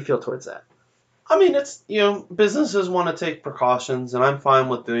 How do you feel towards that? I mean, it's, businesses want to take precautions, and I'm fine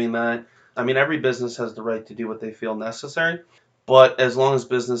with doing that. I mean, every business has the right to do what they feel necessary, but as long as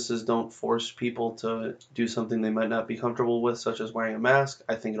businesses don't force people to do something they might not be comfortable with, such as wearing a mask,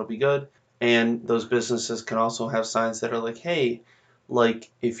 I think it'll be good. And those businesses can also have signs that are like, hey,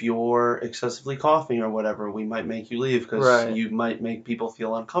 like if you're excessively coughing or whatever, we might make you leave because Right. you might make people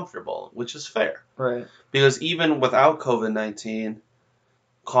feel uncomfortable, which is fair. Right. Because even without COVID-19,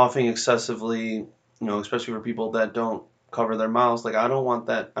 coughing excessively, especially for people that don't cover their mouths, like I don't want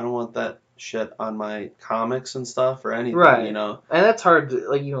that. I don't want that shit on my comics and stuff or anything. Right. And that's hard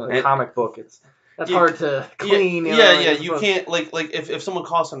to a And comic book. That's you, hard to clean. yeah. You can't like if someone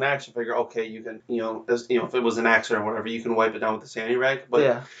coughs on an action figure, okay, you can if it was an accident or whatever, you can wipe it down with a sandy rag, but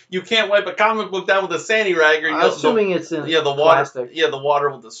yeah. you can't wipe a comic book down with a sandy rag, or Assuming it's in the water, plastic. the water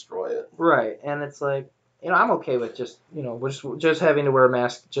will destroy it. Right, and it's like I'm okay with just just having to wear a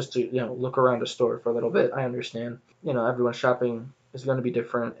mask just to look around a store for a little bit. I understand. Everyone's shopping is going to be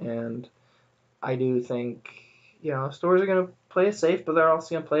different, and I do think stores are going to play it safe, but they're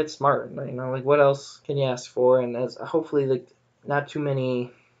also going to play it smart. Like what else can you ask for? And as hopefully like not too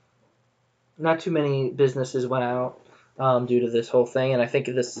many businesses went out due to this whole thing. And I think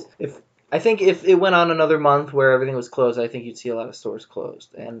if it went on another month where everything was closed, I think you'd see a lot of stores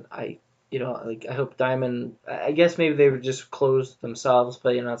closed. And I hope Diamond. I guess maybe they were just closed themselves,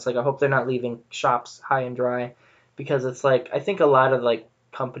 but it's like I hope they're not leaving shops high and dry, because it's like I think a lot of like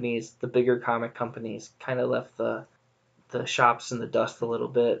companies, the bigger comic companies, kind of left the shops in the dust a little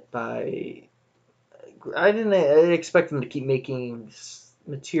bit by. I didn't expect them to keep making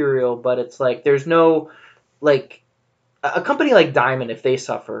material, but it's like there's no like a company like Diamond, if they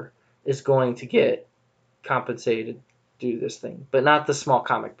suffer, is going to get compensated to do this thing, but not the small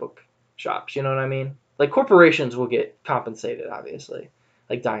comic book shops. You know what I mean? Like corporations will get compensated, obviously,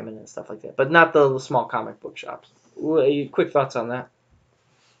 like Diamond and stuff like that, but not the small comic book shops. Quick thoughts on that?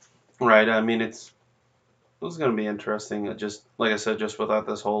 Right. I mean, it was going to be interesting. Just like I said, just without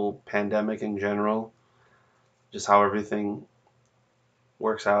this whole pandemic in general, just how everything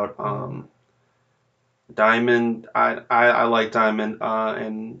works out. Diamond, I like Diamond,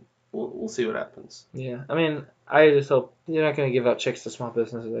 and we'll see what happens. Yeah, I mean, I just hope you're not going to give out checks to small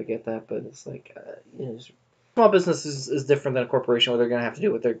businesses. I get that, but it's like, small business is different than a corporation where they're going to have to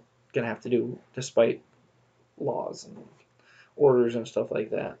do what they're going to have to do despite laws and orders and stuff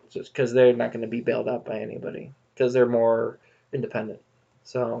like that. Just because they're not going to be bailed out by anybody because they're more independent.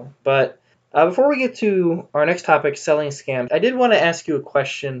 So, but before we get to our next topic, selling scams, I did want to ask you a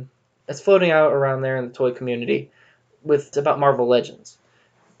question that's floating out around there in the toy community about Marvel Legends.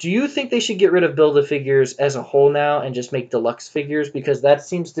 Do you think they should get rid of Build-A-Figures as a whole now and just make deluxe figures? Because that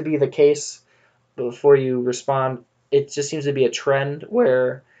seems to be the case. Before you respond, it just seems to be a trend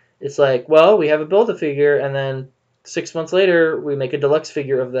where it's like, well, we have a Build-A-Figure, and then 6 months later we make a deluxe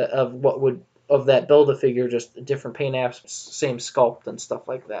figure of that Build-A-Figure, just different paint apps, same sculpt and stuff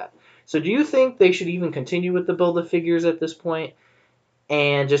like that. So do you think they should even continue with the Build-A-Figures at this point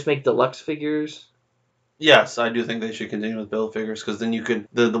and just make deluxe figures? Yes, I do think they should continue with Build-A-Figures, because then you could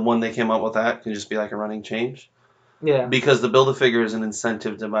the one they came up with that can just be like a running change. Yeah. Because the Build-A-Figure is an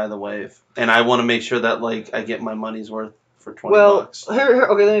incentive to buy the wave, and I want to make sure that like I get my money's worth for $20. Well,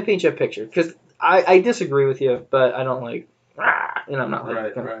 okay, let me paint you a picture, because I disagree with you, but I don't I'm not like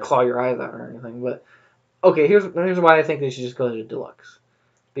Right, gonna right. claw your eyes out or anything. But okay, here's why I think they should just go to deluxe.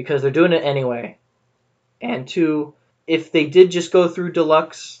 Because they're doing it anyway. And two, if they did just go through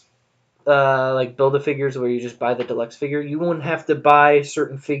deluxe, like Build-A-Figures where you just buy the deluxe figure, you wouldn't have to buy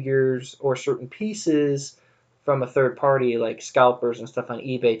certain figures or certain pieces from a third party like scalpers and stuff on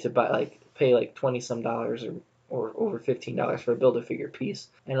eBay to buy pay like 20 some dollars or over $15 for a Build-A-Figure piece,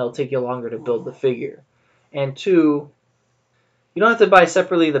 and it'll take you longer to build the figure. And two, you don't have to buy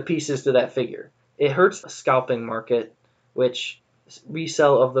separately the pieces to that figure. It hurts the scalping market, which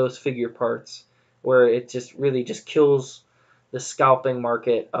resell of those figure parts, where it just really just kills the scalping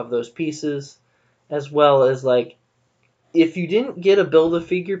market of those pieces, as well as like if you didn't get a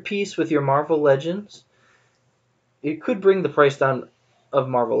Build-A-Figure piece with your Marvel Legends, it could bring the price down of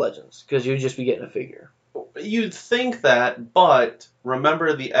Marvel Legends because you'd just be getting a figure. You'd think that, but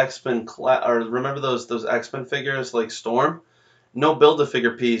remember the X-Men or remember those X-Men figures like Storm? No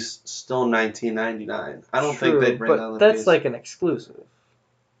Build-A-Figure piece, still $19.99. I don't think they'd bring down the that's piece. like an exclusive.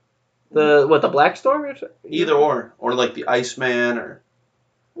 The Black Storm? Either or like the Iceman or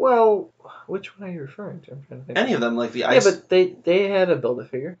Well, which one are you referring to? I'm trying to think. any of them, like the Ice. Yeah, but they had a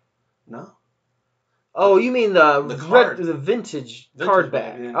Build-A-Figure. No. Oh, you mean The card. the vintage card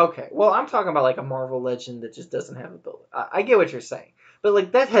back? Yeah. Okay. Well, I'm talking about like a Marvel Legend that just doesn't have a build. I get what you're saying, but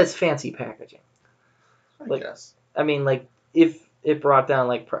like that has fancy packaging. I guess. I mean, like if it brought down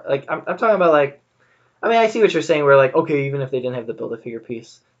I'm talking about like. I mean, I see what you're saying. Where like okay, even if they didn't have the Build-A-Figure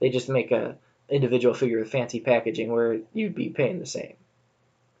piece, they just make a individual figure with fancy packaging where you'd be paying the same.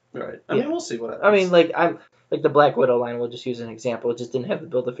 Right. I mean, we'll see what happens. I mean, like the Black Widow line. We'll just use an example. It just didn't have the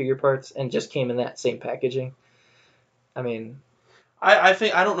Build-A-Figure parts and just came in that same packaging. I mean, I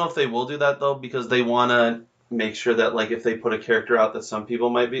think I don't know if they will do that though because they want to make sure that like if they put a character out that some people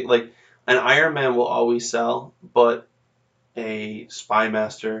might be like an Iron Man will always sell, but a Spy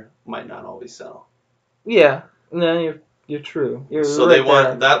Master might not always sell. yeah, no, you're true. You're So right they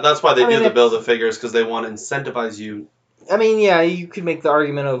want there. that's why they do the it's- Build-A-Figures because they want to incentivize you. I mean, yeah, you could make the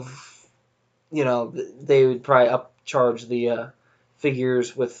argument of, they would probably upcharge the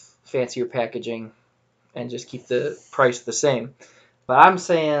figures with fancier packaging and just keep the price the same. But I'm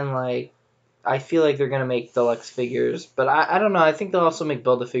saying like I feel like they're gonna make deluxe figures, but I don't know. I think they'll also make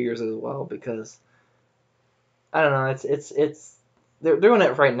Build-A-Figures as well because I don't know. It's they're doing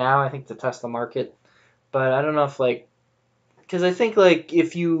it right now. I think to test the market, but I don't know if like because I think like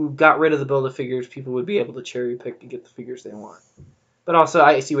if you got rid of the Build-A-Figures, people would be able to cherry pick and get the figures they want. But also,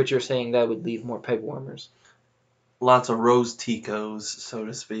 I see what you're saying. That would leave more peg warmers. Lots of rose ticos, so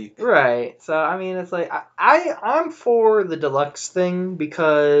to speak. Right. So I mean, it's like I'm for the deluxe thing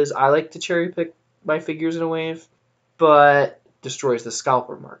because I like to cherry pick my figures in a wave, but destroys the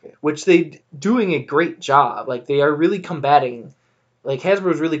scalper market, which they doing a great job. Like they are really combating, like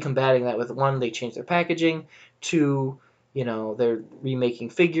Hasbro's really combating that with one, they changed their packaging, two, they're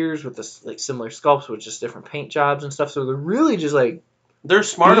remaking figures with this like similar sculpts with just different paint jobs and stuff. So they're really just like They're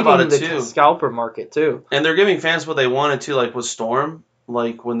smart about it the too. Scalper market too. And they're giving fans what they wanted to, like with Storm.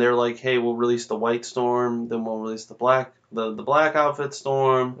 Like when they're like, "Hey, we'll release the white Storm, then we'll release the black outfit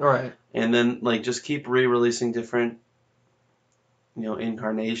Storm, Right. and then like just keep re-releasing different,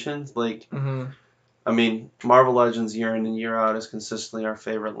 incarnations." Like, I mean, Marvel Legends year in and year out is consistently our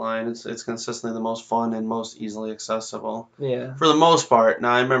favorite line. It's consistently the most fun and most easily accessible. Yeah. For the most part.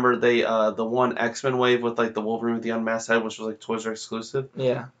 Now I remember they the one X-Men wave with like the Wolverine with the unmasked head, which was like Toys R exclusive.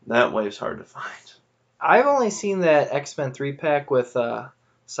 Yeah. That wave's hard to find. I've only seen that X-Men 3-pack with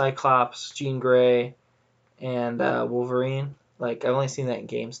Cyclops, Jean Grey, and Wolverine. Like, I've only seen that in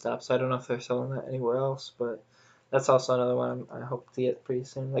GameStop, so I don't know if they're selling that anywhere else, but that's also another one I hope to get pretty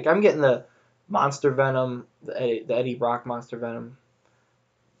soon. Like, I'm getting the Monster Venom, the Eddie Brock Monster Venom,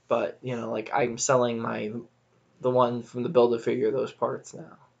 but, like, I'm selling the one from the Build-A-Figure, those parts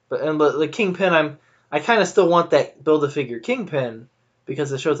now. But the Kingpin, I kind of still want that Build-A-Figure Kingpin,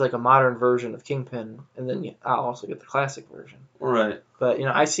 because it shows like a modern version of Kingpin, and then I'll also get the classic version. Right. But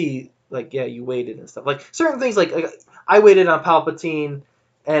I see like you waited and stuff. Like certain things like I waited on Palpatine,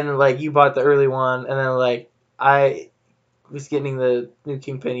 and like you bought the early one, and then like I was getting the new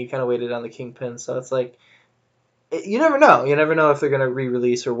Kingpin. You kind of waited on the Kingpin, so it's like you never know. You never know if they're gonna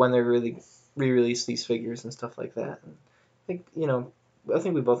re-release or when they're really re-release these figures and stuff like that. And I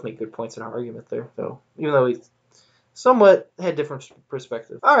think we both make good points in our argument there, though. Even though we somewhat had different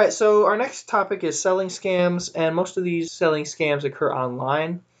perspectives. All right, so our next topic is selling scams, and most of these selling scams occur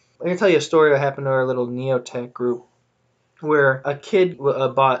online. I'm going to tell you a story that happened to our little Neotech group where a kid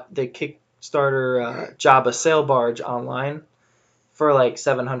bought the Kickstarter Jabba sail barge online for like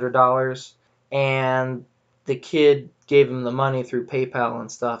 $700, and the kid gave him the money through PayPal and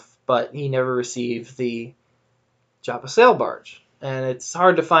stuff, but he never received the Jabba sail barge. And it's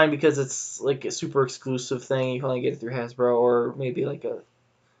hard to find because it's like a super exclusive thing. You can only get it through Hasbro or maybe like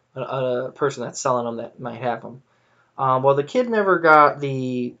a person that's selling them that might have them. Well, the kid never got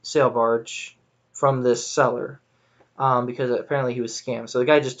the sail barge from this seller because apparently he was scammed. So the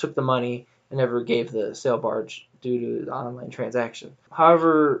guy just took the money and never gave the sail barge due to the online transaction.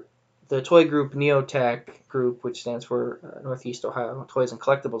 However, the toy group Neotech Group, which stands for Northeast Ohio Toys and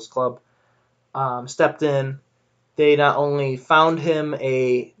Collectibles Club, stepped in. They not only found him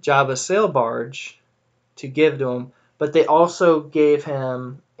a Jabba sail barge to give to him, but they also gave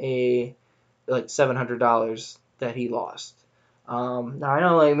him a like $700 that he lost. Now I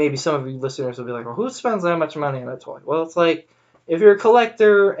know like maybe some of you listeners will be like, well, who spends that much money on a toy? Well, it's like if you're a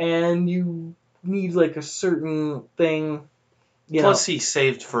collector and you need like a certain thing, Plus, he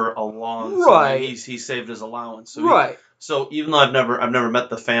saved for a long. Right. So he saved his allowance. Right. So even though I've never met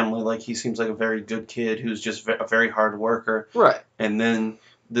the family, like he seems like a very good kid who's just a very hard worker. Right. And then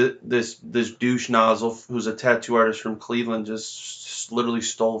this douche nozzle who's a tattoo artist from Cleveland just literally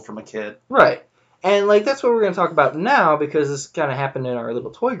stole from a kid. Right. And like that's what we're gonna talk about now because this kind of happened in our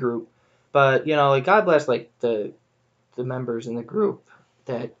little toy group. But like God bless like the members in the group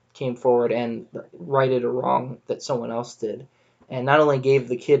that came forward and righted a wrong that someone else did. And not only gave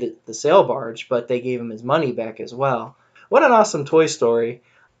the kid the sail barge, but they gave him his money back as well. What an awesome toy story.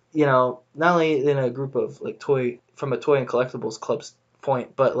 Not only in a group of like from a toy and collectibles club's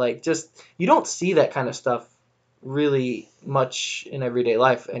point, but like just you don't see that kind of stuff really much in everyday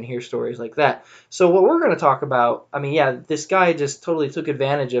life and hear stories like that. So what we're going to talk about, I mean, yeah, this guy just totally took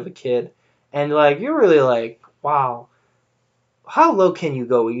advantage of a kid and like you're really like, wow, how low can you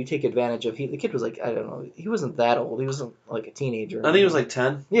go when you take advantage of the kid was like, I don't know, he wasn't that old. He wasn't like a teenager. I think he was like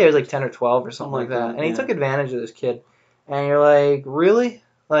 10. Yeah, he was like 10 or 12 or something like that. And he took advantage of this kid. And you're like, really?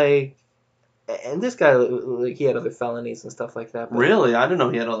 Like, and this guy, like, he had other felonies and stuff like that. But really? I didn't know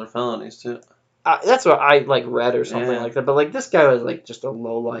he had other felonies too. That's what I like read or something like that. But like this guy was like just a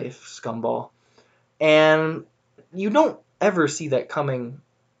low life scumball, and you don't ever see that coming,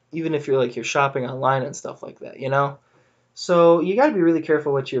 even if you're shopping online and stuff like that, So you got to be really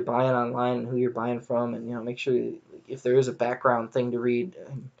careful what you're buying online and who you're buying from, and make sure if there is a background thing to read,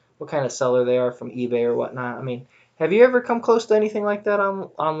 and what kind of seller they are from eBay or whatnot. I mean, have you ever come close to anything like that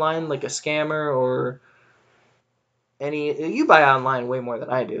online, like a scammer or you buy online way more than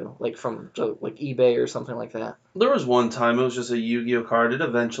I do, like from like eBay or something like that. There was one time it was just a Yu-Gi-Oh card. It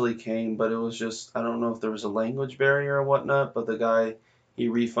eventually came, but it was just I don't know if there was a language barrier or whatnot. But the guy he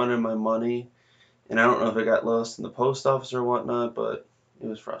refunded my money, and I don't know if it got lost in the post office or whatnot. But it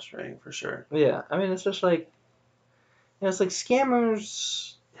was frustrating for sure. Yeah, I mean it's just like it's like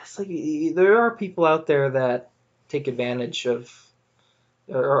scammers. It's like there are people out there that take advantage of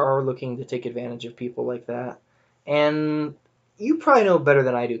or are looking to take advantage of people like that. And you probably know better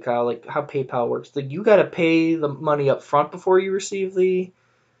than I do, Kyle, like how PayPal works. Like you got to pay the money up front before you receive the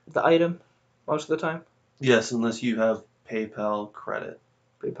item most of the time. Yes, unless you have PayPal credit.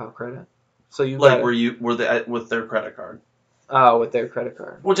 PayPal credit. So you like were they with their credit card. Oh, with their credit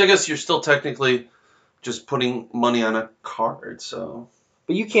card. Which I guess you're still technically just putting money on a card, so.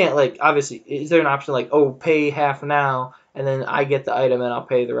 But you can't obviously. Is there an option pay half now and then I get the item and I'll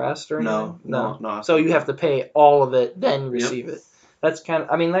pay the rest or anything? No. So you have to pay all of it then receive it. That's kind of.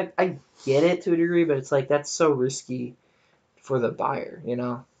 I mean, I get it to a degree, but it's like that's so risky for the buyer,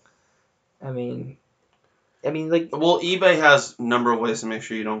 I mean, Well, eBay has a number of ways to make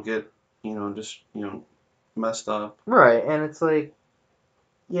sure you don't get, messed up. Right, and it's like,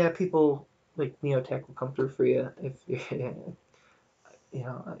 yeah, people like Neotech will come through for you if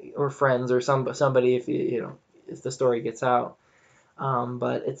or friends or somebody if if the story gets out.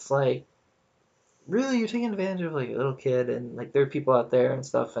 But it's like, really, you're taking advantage of like a little kid, and like there are people out there and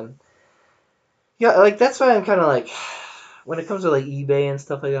stuff, and yeah, like that's why I'm kind of like, when it comes to like eBay and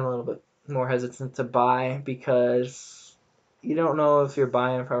stuff like that, I'm a little bit more hesitant to buy because you don't know if you're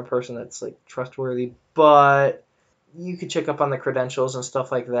buying from a person that's like trustworthy, but you could check up on the credentials and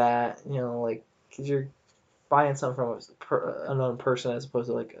stuff like that, because you're buying something from a unknown person as opposed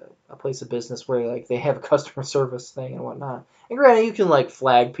to like a place of business where like they have a customer service thing and whatnot. And granted, you can like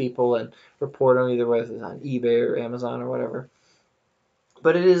flag people and report them either whether it's on eBay or Amazon or whatever.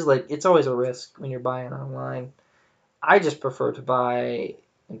 But it is like it's always a risk when you're buying online. I just prefer to buy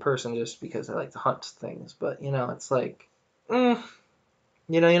in person just because I like to hunt things. But it's like, you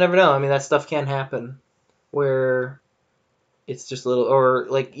never know. I mean, that stuff can happen where it's just a little, or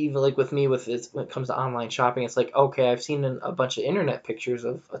like even like with me with it when it comes to online shopping, it's like, okay, I've seen a bunch of internet pictures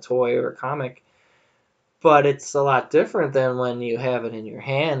of a toy or a comic, But it's a lot different than when you have it in your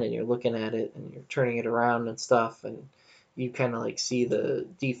hand and you're looking at it and you're turning it around and stuff, and you kind of like see the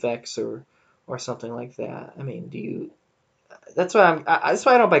defects or something like that. I mean, do you? That's why that's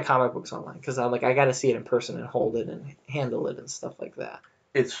why I don't buy comic books online, because I'm like, I got to see it in person and hold it and handle it and stuff like that.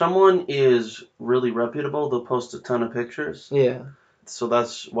 If someone is really reputable, they'll post a ton of pictures. Yeah. So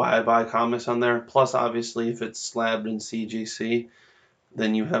that's why I buy comics on there. Plus, obviously, if it's slabbed in CGC,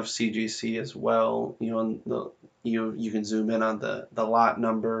 then you have CGC as well. You know, you can zoom in on the lot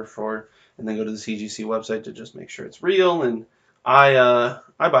number and then go to the CGC website to just make sure it's real. And I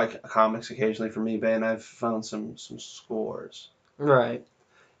buy comics occasionally from eBay, and I've found some scores. Right.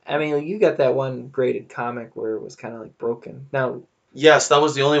 I mean, you got that one graded comic where it was kind of like broken. Now. Yes, that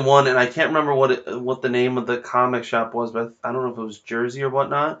was the only one, and I can't remember what the name of the comic shop was, but I don't know if it was Jersey or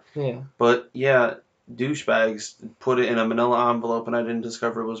whatnot. Yeah. But yeah, douchebags put it in a manila envelope, and I didn't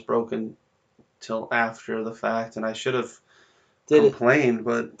discover it was broken till after the fact, and I should have complained.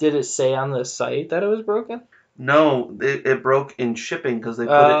 But did it say on the site that it was broken? No, it broke in shipping because they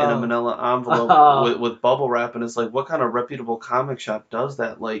put it in a manila envelope with bubble wrap, and it's like, what kind of reputable comic shop does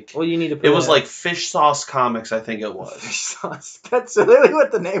that? Like, well, you need to put it was like Fish Sauce Comics, I think it was. Fish Sauce. That's literally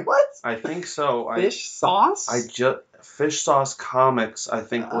what the name was? I think so. Fish Sauce? Fish Sauce Comics, I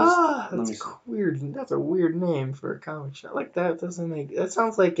think was. That's a weird name for a comic shop. Like, that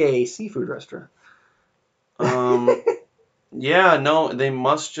sounds like a seafood restaurant. Yeah, no, they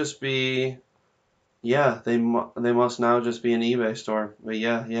must just be. Yeah, they must now just be an eBay store. But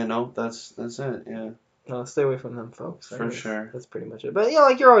yeah, no, that's it. Yeah. No, stay away from them, folks. For sure. That's pretty much it. But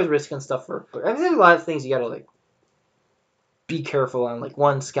like, you're always risking stuff I mean, there's a lot of things you gotta like be careful on. Like,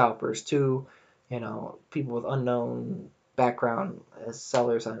 one, scalpers. Two, people with unknown background as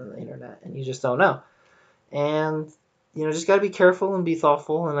sellers on the internet, and you just don't know. And just gotta be careful and be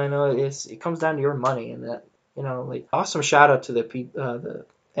thoughtful. And I know it comes down to your money, and that like, awesome shout out to the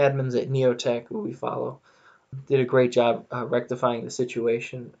admins at Neotech, who we follow, did a great job rectifying the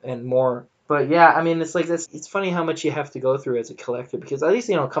situation and more. But yeah, I mean, it's like this. It's funny how much you have to go through as a collector, because at least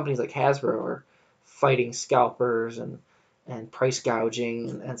companies like Hasbro are fighting scalpers and price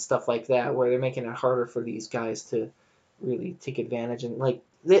gouging and stuff like that, where they're making it harder for these guys to really take advantage. And like,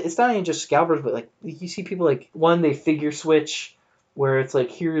 it's not even just scalpers, but like, you see people like, they figure switch, where it's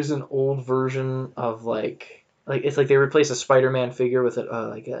like, here's an old version of like it's like they replace a Spider-Man figure with a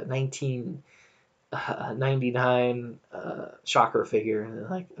 1999 Shocker figure, and they're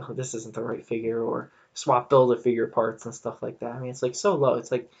like, oh, this isn't the right figure, or swap build of figure parts and stuff like that. I mean, it's like so low.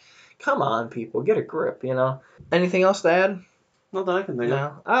 It's like, come on, people, get a grip, Anything else to add? Not that I can think of.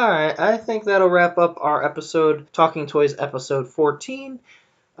 No. All right, I think that'll wrap up our episode, Talking Toys episode 14.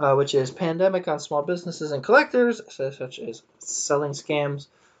 Which is Pandemic on Small Businesses and Collectors, such as selling scams.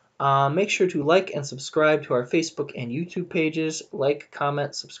 Make sure to like and subscribe to our Facebook and YouTube pages. Like,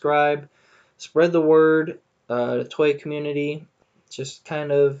 comment, subscribe. Spread the word. The toy community. Just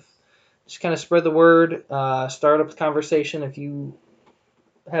kind of spread the word. Start up the conversation. If you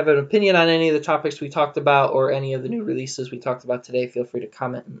have an opinion on any of the topics we talked about or any of the new releases we talked about today, feel free to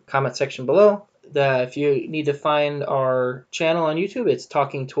comment in the comment section below. If you need to find our channel on YouTube, it's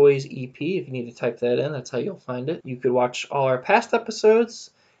Talking Toys EP. If you need to type that in, that's how you'll find it. You could watch all our past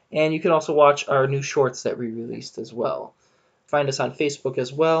episodes, and you can also watch our new shorts that we released as well. Find us on Facebook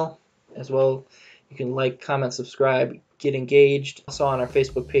as well. You can like, comment, subscribe, get engaged. Also on our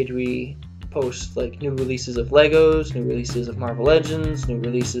Facebook page, we post like new releases of Legos, new releases of Marvel Legends, new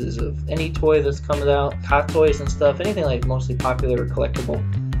releases of any toy that's coming out, hot toys and stuff, anything like mostly popular or collectible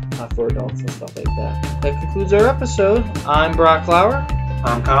for adults and stuff like that. That concludes our episode. I'm Brock Lauer.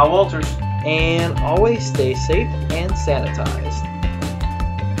 I'm Kyle Walters. And always stay safe and sanitized.